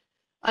practitioner,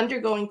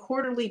 undergoing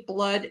quarterly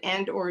blood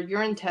and/or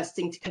urine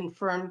testing to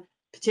confirm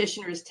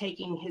petitioner is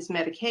taking his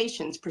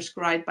medications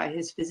prescribed by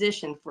his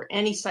physician for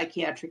any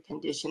psychiatric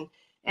condition,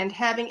 and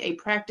having a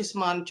practice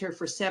monitor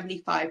for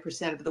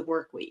 75% of the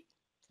work week.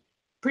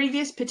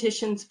 Previous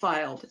petitions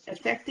filed.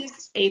 Effective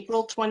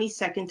April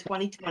 22,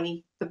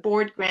 2020, the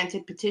board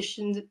granted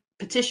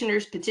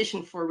petitioner's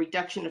petition for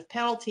reduction of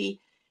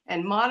penalty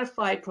and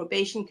modified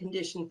probation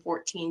condition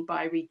 14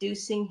 by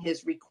reducing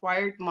his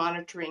required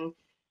monitoring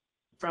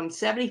from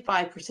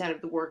 75%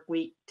 of the work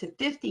week to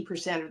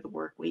 50% of the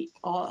work week.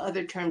 All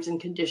other terms and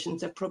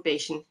conditions of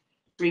probation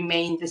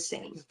remain the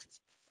same.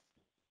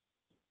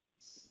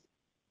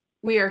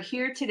 We are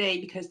here today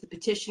because the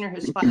petitioner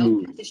has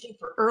filed a petition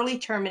for early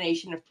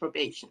termination of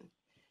probation.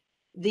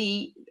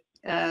 The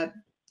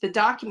The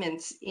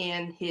documents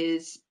in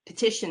his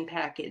petition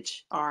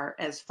package are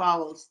as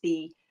follows.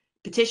 The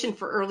petition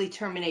for early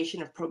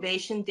termination of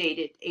probation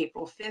dated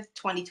April 5th,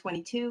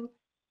 2022,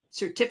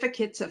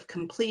 certificates of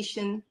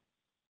completion,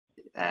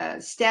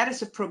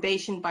 status of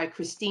probation by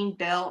Christine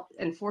Bell,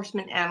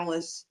 enforcement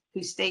analyst,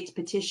 who states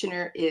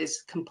petitioner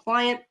is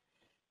compliant.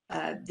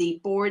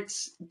 The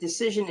board's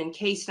decision in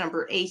case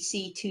number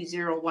AC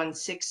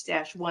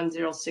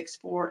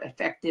 2016-1064,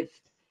 effective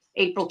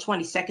April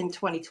 22nd,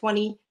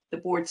 2020. The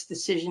board's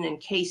decision in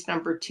case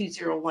number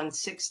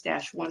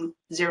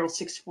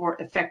 2016-1064,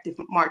 effective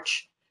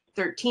March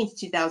 13th,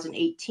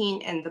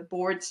 2018, and the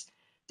board's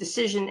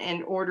decision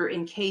and order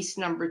in case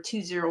number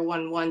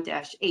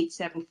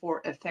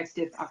 2011-874,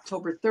 effective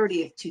October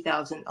 30th,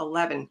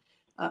 2011,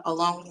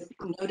 along with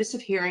notice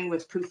of hearing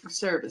with proof of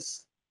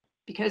service.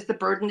 Because the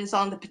burden is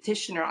on the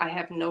petitioner, I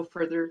have no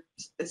further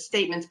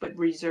statements, but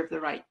reserve the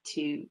right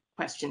to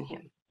question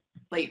him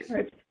later.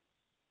 Right.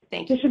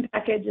 Thank you. Petition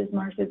package is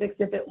marked as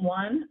Exhibit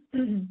 1.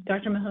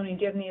 Dr. Mahoney,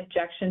 do you have any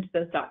objection to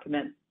those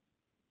documents?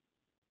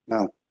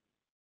 No.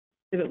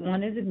 Exhibit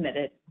 1 is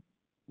admitted.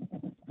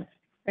 All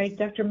right,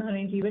 Dr.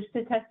 Mahoney, do you wish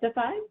to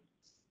testify?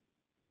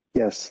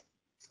 Yes.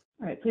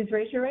 All right, please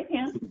raise your right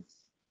hand.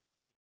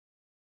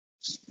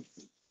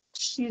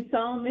 Do you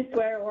solemnly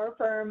swear or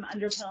affirm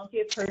under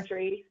penalty of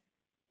perjury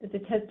that the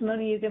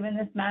testimony you give in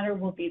this matter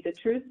will be the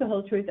truth, the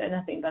whole truth, and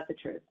nothing but the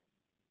truth?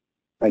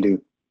 I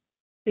do.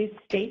 Please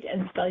state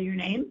and spell your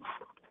name.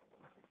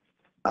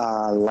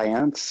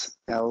 Lance,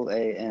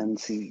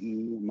 Lance,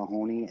 Mahoney,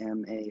 Mahoney.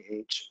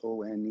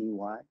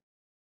 All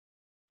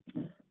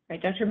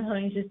right, Dr.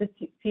 Mahoney, just a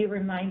few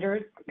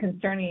reminders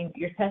concerning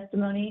your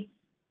testimony.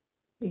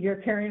 You're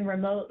appearing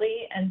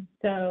remotely, and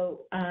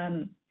so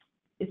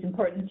it's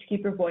important to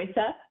keep your voice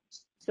up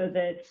so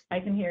that I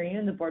can hear you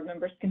and the board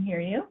members can hear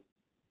you.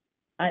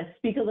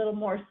 Speak a little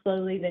more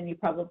slowly than you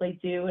probably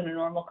do in a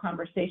normal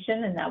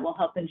conversation, and that will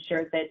help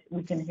ensure that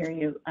we can hear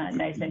you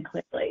nice and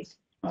clearly.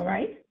 All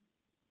right?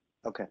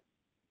 Okay.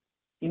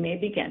 You may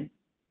begin.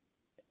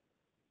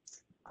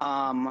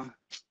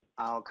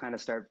 I'll kind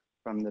of start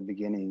from the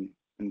beginning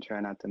and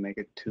try not to make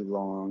it too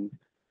long.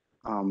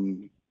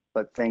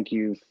 But thank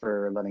you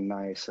for letting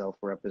myself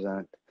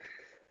represent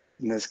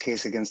in this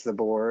case against the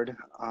board.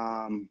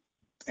 In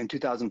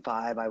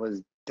 2005, I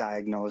was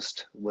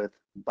diagnosed with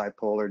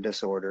bipolar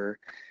disorder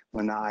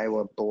when the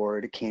Iowa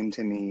board came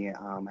to me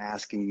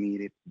asking me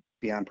to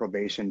be on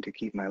probation to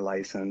keep my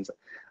license.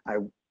 I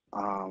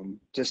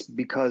just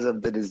because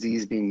of the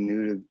disease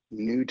being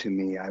new to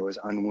me, I was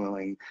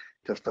unwilling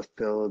to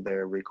fulfill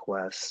their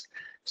requests.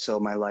 So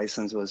my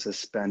license was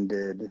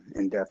suspended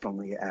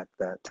indefinitely at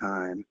that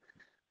time.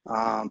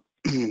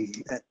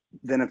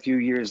 Then a few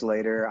years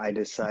later, I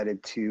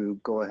decided to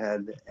go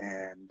ahead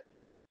and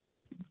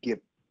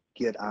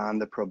get on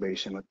the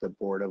probation with the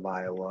Board of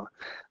Iowa.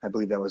 I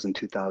believe that was in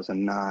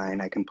 2009.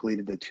 I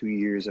completed the 2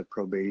 years of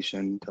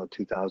probation until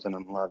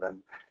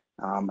 2011.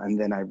 And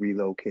then I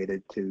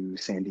relocated to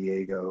San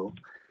Diego.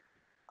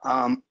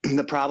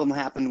 The problem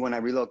happened when I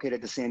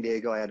relocated to San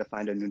Diego. I had to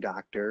find a new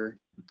doctor.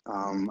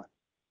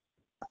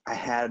 I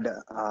had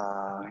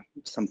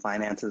some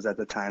finances at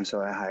the time,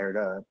 so I hired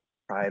a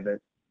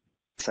private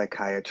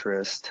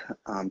psychiatrist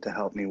to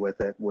help me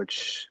with it,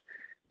 which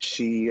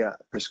she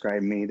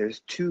prescribed me. There's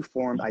two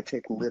forms. I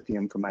take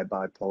lithium for my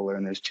bipolar,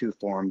 and there's two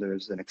forms.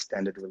 There's an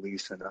extended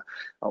release and a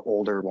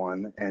older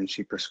one, and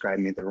she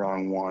prescribed me the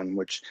wrong one,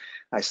 which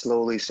I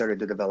slowly started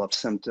to develop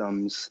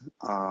symptoms,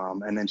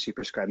 and then she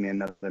prescribed me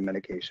another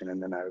medication,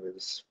 and then I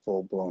was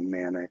full-blown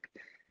manic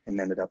and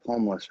ended up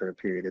homeless for a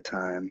period of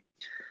time.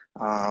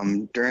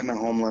 During my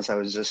homeless, I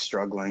was just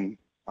struggling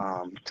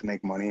to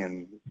make money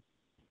and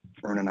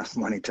earn enough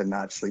money to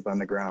not sleep on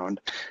the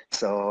ground.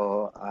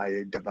 So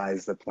I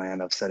devised the plan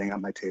of setting up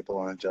my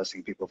table and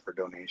adjusting people for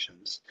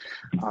donations,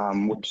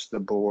 which the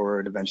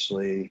board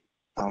eventually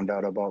found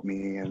out about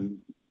me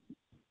and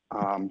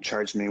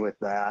charged me with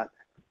that.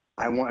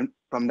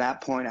 From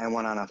that point, I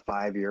went on a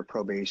 5-year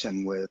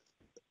probation with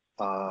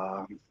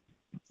the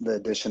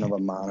addition of a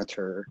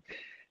monitor.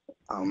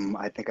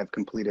 I think I've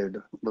completed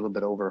a little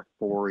bit over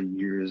 4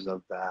 years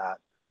of that.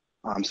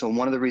 So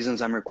one of the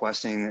reasons I'm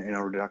requesting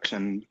a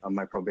reduction of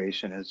my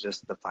probation is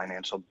just the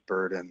financial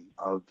burden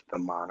of the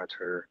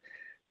monitor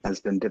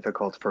has been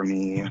difficult for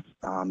me.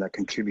 That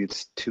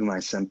contributes to my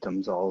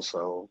symptoms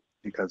also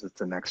because it's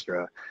an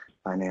extra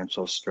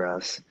financial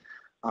stress.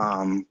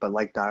 But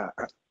like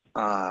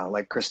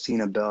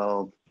Christina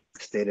Bell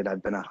stated,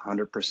 I've been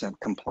 100%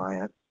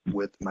 compliant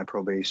with my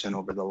probation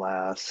over the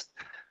last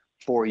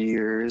 4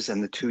 years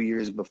and the 2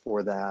 years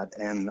before that,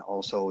 and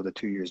also the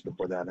 2 years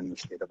before that in the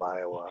state of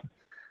Iowa.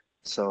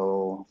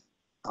 So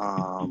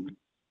I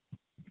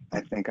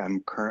think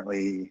I'm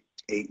currently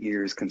 8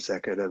 years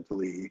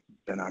consecutively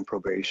been on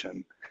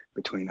probation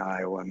between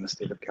Iowa and the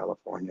state of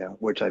California,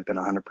 which I've been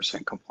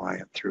 100%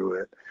 compliant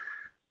through it.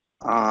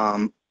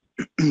 Part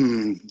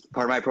of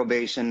my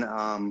probation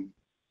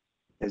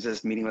is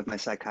just meeting with my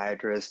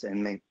psychiatrist,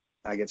 and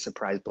I get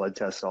surprise blood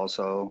tests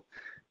also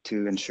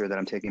to ensure that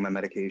I'm taking my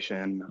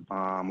medication,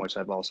 which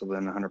I've also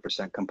been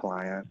 100%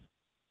 compliant.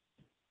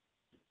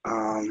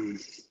 I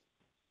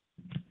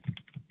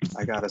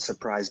got a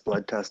surprise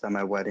blood test on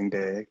my wedding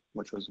day,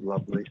 which was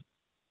lovely.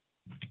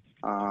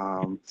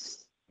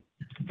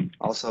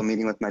 Also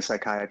meeting with my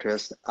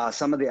psychiatrist.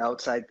 Some of the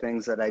outside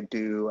things that I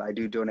do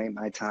donate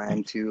my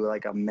time to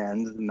like a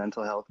men's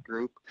mental health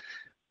group,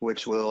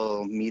 which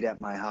will meet at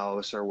my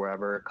house or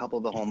wherever. A couple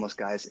of the homeless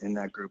guys in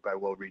that group, I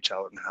will reach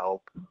out and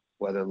help,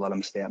 whether let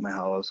them stay at my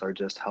house or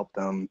just help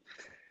them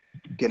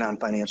get on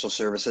financial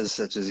services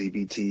such as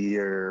EBT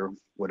or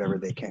whatever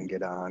they can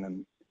get on.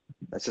 And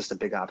that's just a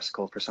big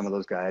obstacle for some of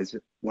those guys.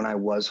 When I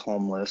was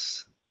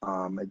homeless,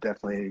 it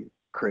definitely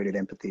created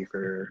empathy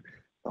for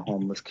the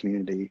homeless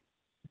community.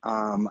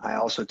 I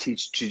also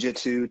teach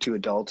jujitsu to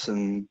adults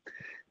and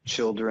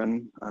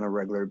children on a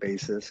regular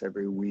basis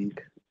every week.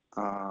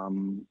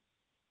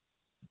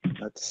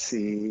 Let's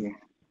see.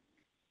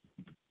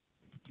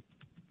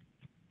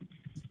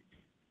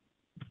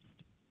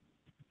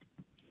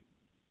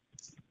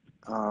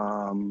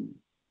 From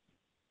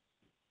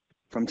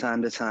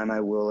time to time, I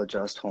will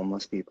adjust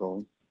homeless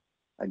people.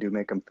 I do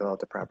make them fill out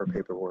the proper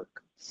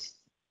paperwork.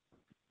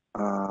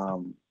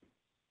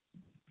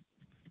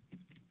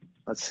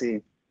 Let's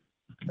see.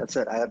 That's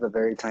it. I have a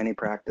very tiny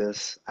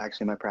practice.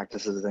 Actually, my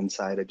practice is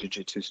inside a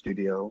jiu-jitsu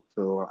studio,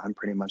 so I'm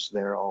pretty much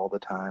there all the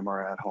time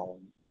or at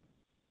home.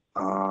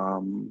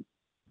 And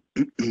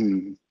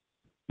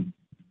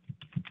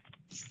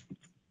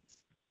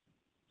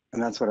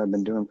that's what I've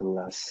been doing for the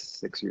last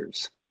 6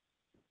 years.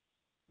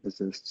 It's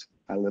just,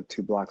 I live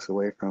 2 blocks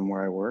away from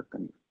where I work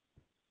and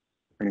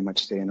pretty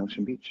much stay in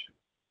Ocean Beach.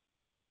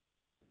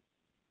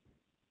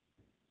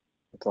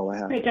 That's all I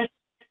have. Great,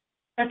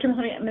 Dr.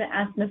 Mahoney, I'm going to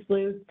ask Ms.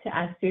 Liu to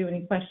ask you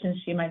any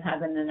questions she might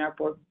have, and then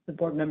the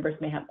board members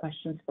may have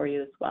questions for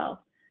you as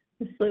well.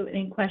 Ms. Liu,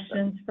 any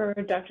questions for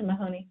Dr.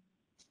 Mahoney?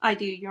 I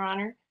do, Your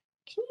Honor.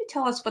 Can you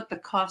tell us what the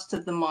cost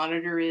of the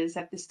monitor is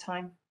at this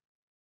time?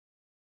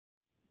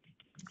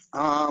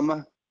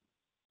 I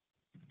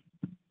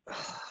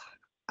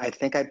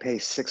think I pay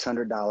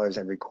 $600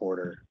 every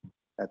quarter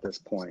at this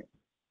point,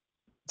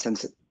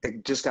 since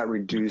it just got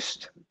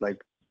reduced,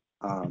 like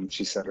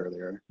she said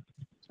earlier.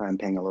 So I'm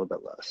paying a little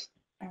bit less.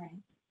 All right.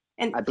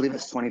 And I believe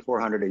it's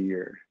 $2,400 a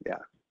year. Yeah.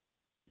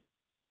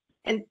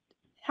 And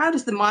how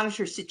does the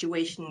monitor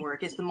situation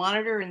work? Is the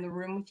monitor in the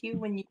room with you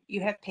when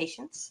you have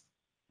patients?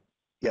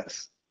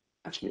 Yes.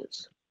 Okay.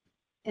 Yes.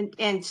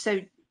 And so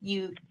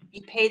you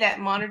pay that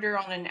monitor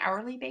on an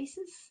hourly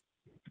basis?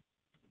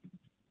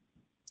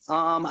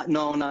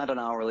 No, not an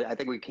hourly. I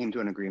think we came to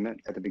an agreement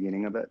at the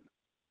beginning of it.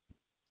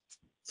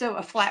 So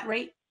a flat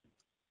rate,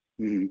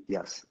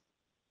 Yes.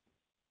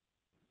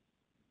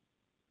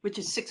 which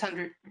is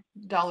 $600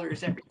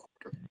 every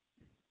quarter.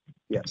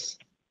 Yes.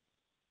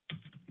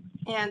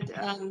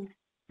 And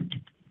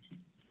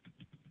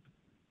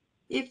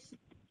if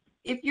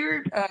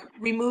you're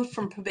removed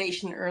from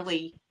probation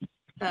early,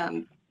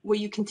 will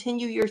you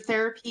continue your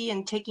therapy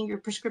and taking your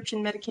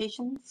prescription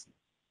medications?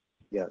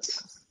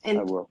 Yes, And,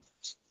 I will.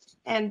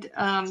 And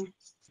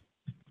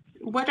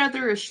what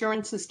other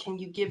assurances can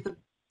you give the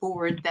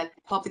board that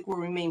the public will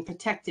remain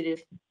protected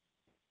if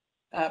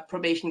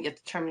probation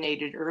gets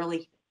terminated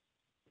early?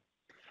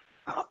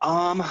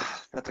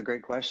 That's a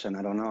great question.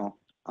 I don't know.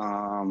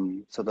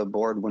 So the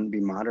board wouldn't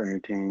be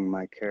monitoring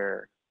my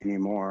care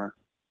anymore.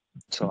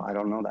 So I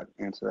don't know that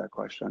answer to that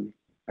question.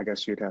 I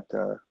guess you'd have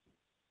to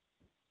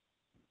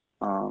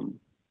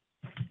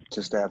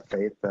just have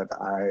faith that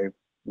I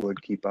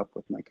would keep up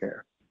with my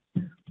care.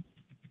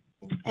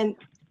 And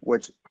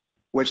which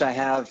I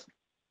have.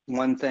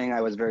 One thing,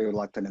 I was very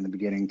reluctant in the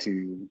beginning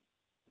to,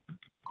 of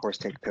course,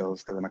 take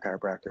pills because I'm a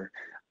chiropractor.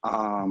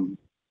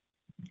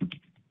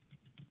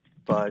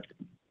 But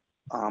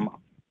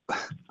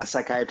a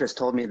psychiatrist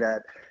told me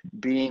that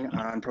being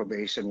on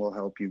probation will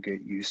help you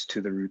get used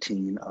to the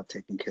routine of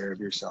taking care of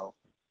yourself.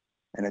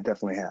 And it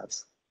definitely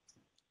has.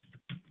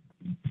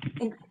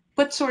 And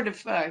what sort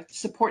of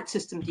support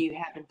system do you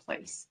have in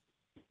place?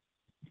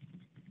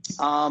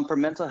 For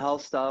mental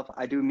health stuff,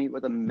 I do meet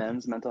with a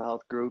men's mental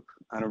health group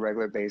on a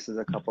regular basis.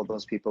 A couple of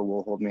those people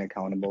will hold me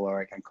accountable, or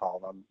I can call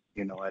them,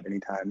 at any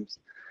times.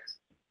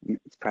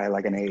 It's probably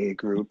like an AA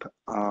group.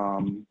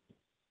 But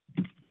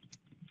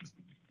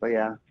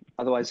yeah,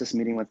 otherwise just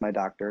meeting with my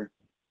doctor.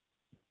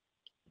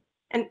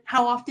 And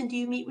how often do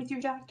you meet with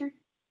your doctor?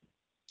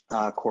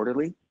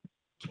 Quarterly.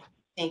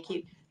 Thank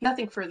you.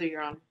 Nothing further,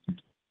 Your Honor. All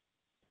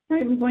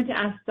right, I'm going to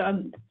ask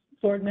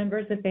board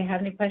members if they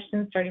have any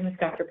questions, starting with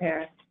Dr.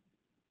 Paris.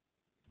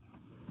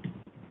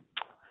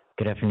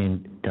 Good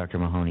afternoon, Dr.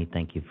 Mahoney.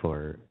 Thank you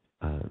for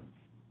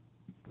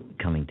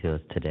coming to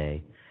us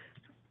today.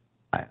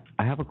 I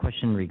have a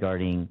question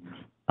regarding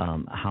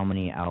how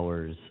many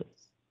hours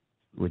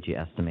would you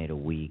estimate a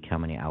week? How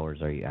many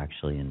hours are you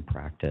actually in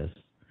practice?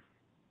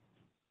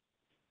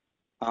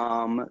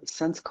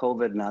 Since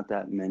COVID, not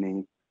that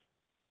many.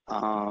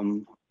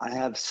 I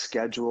have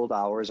scheduled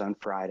hours on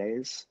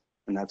Fridays,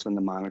 and that's when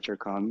the monitor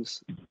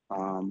comes.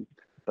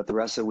 But the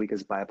rest of the week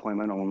is by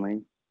appointment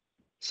only.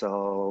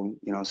 So,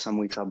 you know, some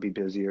weeks I'll be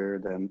busier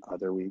than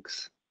other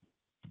weeks.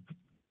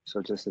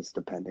 So just it's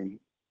depending.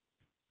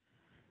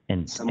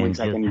 And Some weeks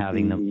I just can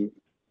having them. be,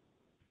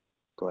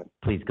 go ahead.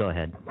 Please go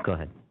ahead. Go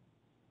ahead.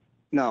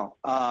 No,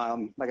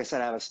 like I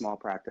said, I have a small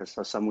practice.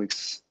 So some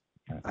weeks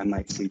I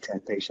might see 10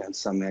 patients.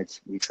 Some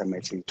weeks I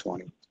might see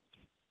 20.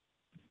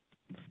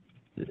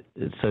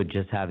 So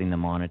just having the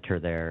monitor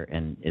there,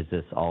 and is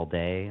this all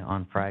day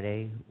on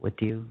Friday with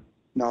you?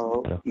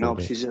 No, A full no,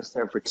 day? she's just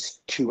there for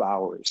 2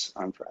 hours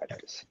on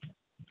Fridays.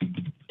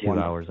 2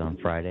 hours on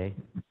Friday?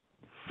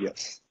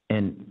 Yes.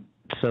 And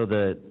so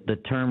the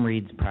term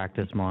reads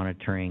practice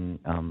monitoring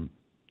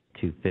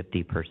to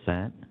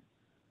 50%.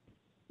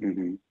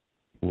 Mm-hmm.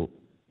 Well,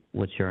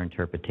 what's your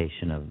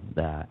interpretation of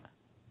that?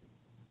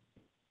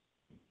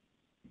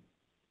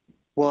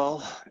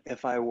 Well,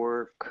 if I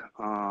work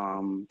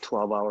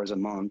 12 hours a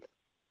month,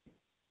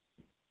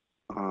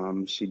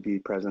 she'd be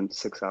present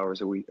 6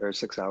 hours a week or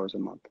 6 hours a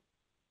month.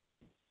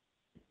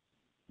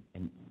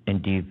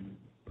 And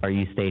are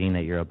you stating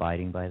that you're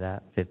abiding by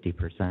that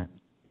 50%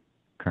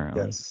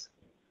 currently? Yes.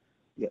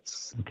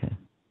 Yes. Okay.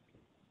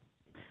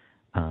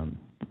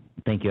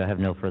 Thank you. I have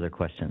no further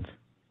questions.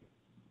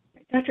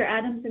 Dr.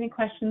 Adams, any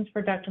questions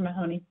for Dr.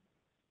 Mahoney?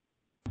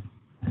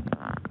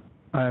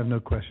 I have no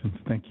questions.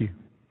 Thank you.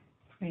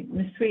 Great.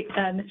 Mr.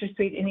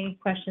 Sweet, any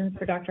questions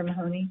for Dr.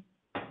 Mahoney?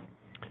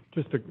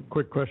 Just a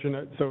quick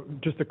question. So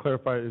just to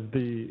clarify, is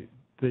the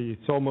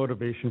sole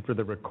motivation for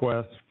the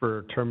request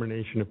for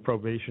termination of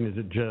probation, is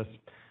it just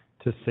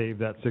to save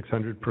that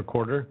 $600 per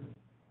quarter?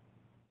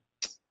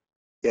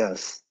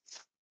 Yes.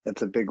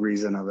 That's a big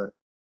reason of it.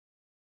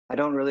 I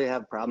don't really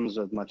have problems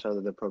with much other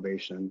than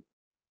probation.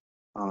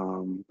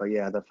 But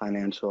yeah, the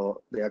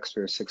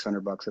extra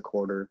 $600 a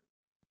quarter.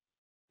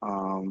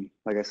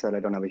 Like I said, I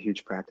don't have a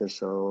huge practice,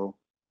 so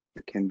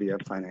it can be a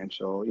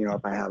financial, you know,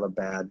 if I have a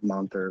bad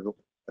month or,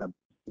 you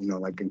know,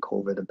 like in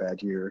COVID, a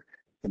bad year,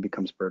 it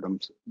becomes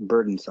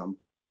burdensome.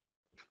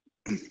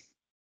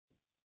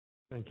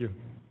 Thank you.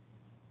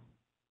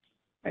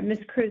 All right, Ms.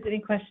 Cruz, any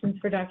questions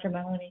for Dr.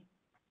 Mahoney?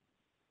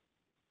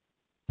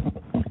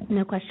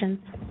 No questions.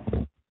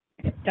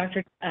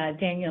 Dr.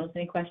 Daniels,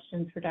 any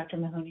questions for Dr.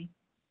 Mahoney?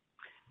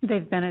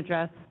 They've been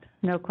addressed.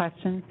 No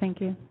questions.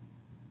 Thank you.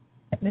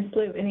 Ms.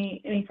 Liu,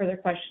 any further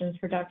questions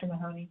for Dr.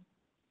 Mahoney?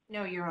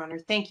 No, Your Honor.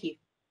 Thank you.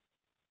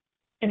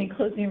 Any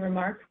closing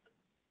remarks?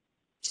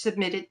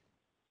 Submitted.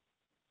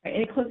 All right,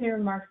 any closing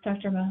remarks,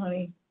 Dr.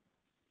 Mahoney?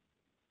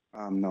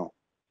 No.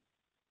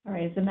 All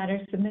right, is the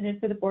matter submitted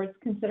for the board's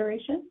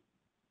consideration?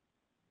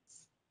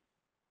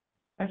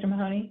 Dr.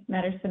 Mahoney,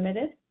 matter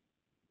submitted?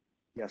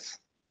 Yes.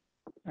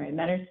 All right,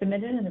 matter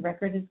submitted and the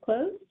record is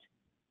closed.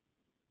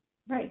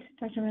 Right,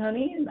 Dr.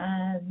 Mahoney,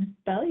 Ms.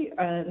 Bell,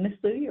 Ms.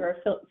 Liu, you are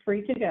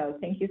free to go.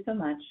 Thank you so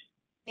much.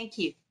 Thank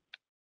you.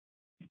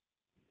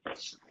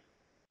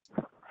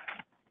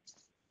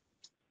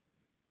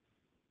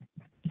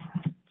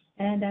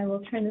 And I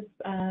will turn this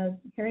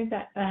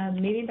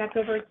meeting back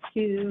over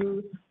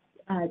to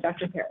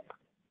Dr. Harris.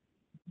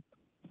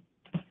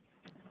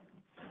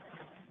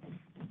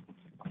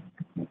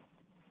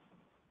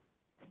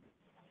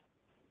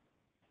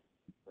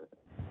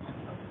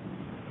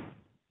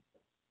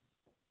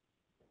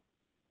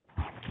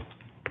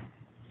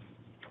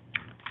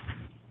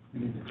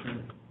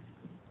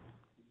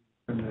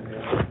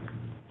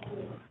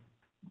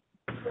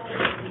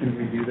 Can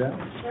we do that?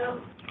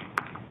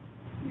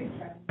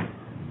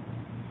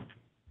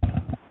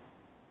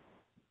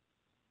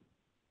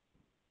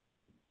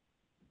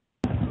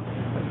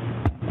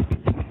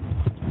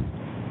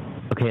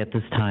 Okay, at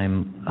this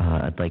time,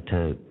 I'd like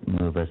to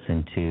move us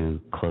into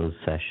closed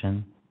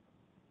session.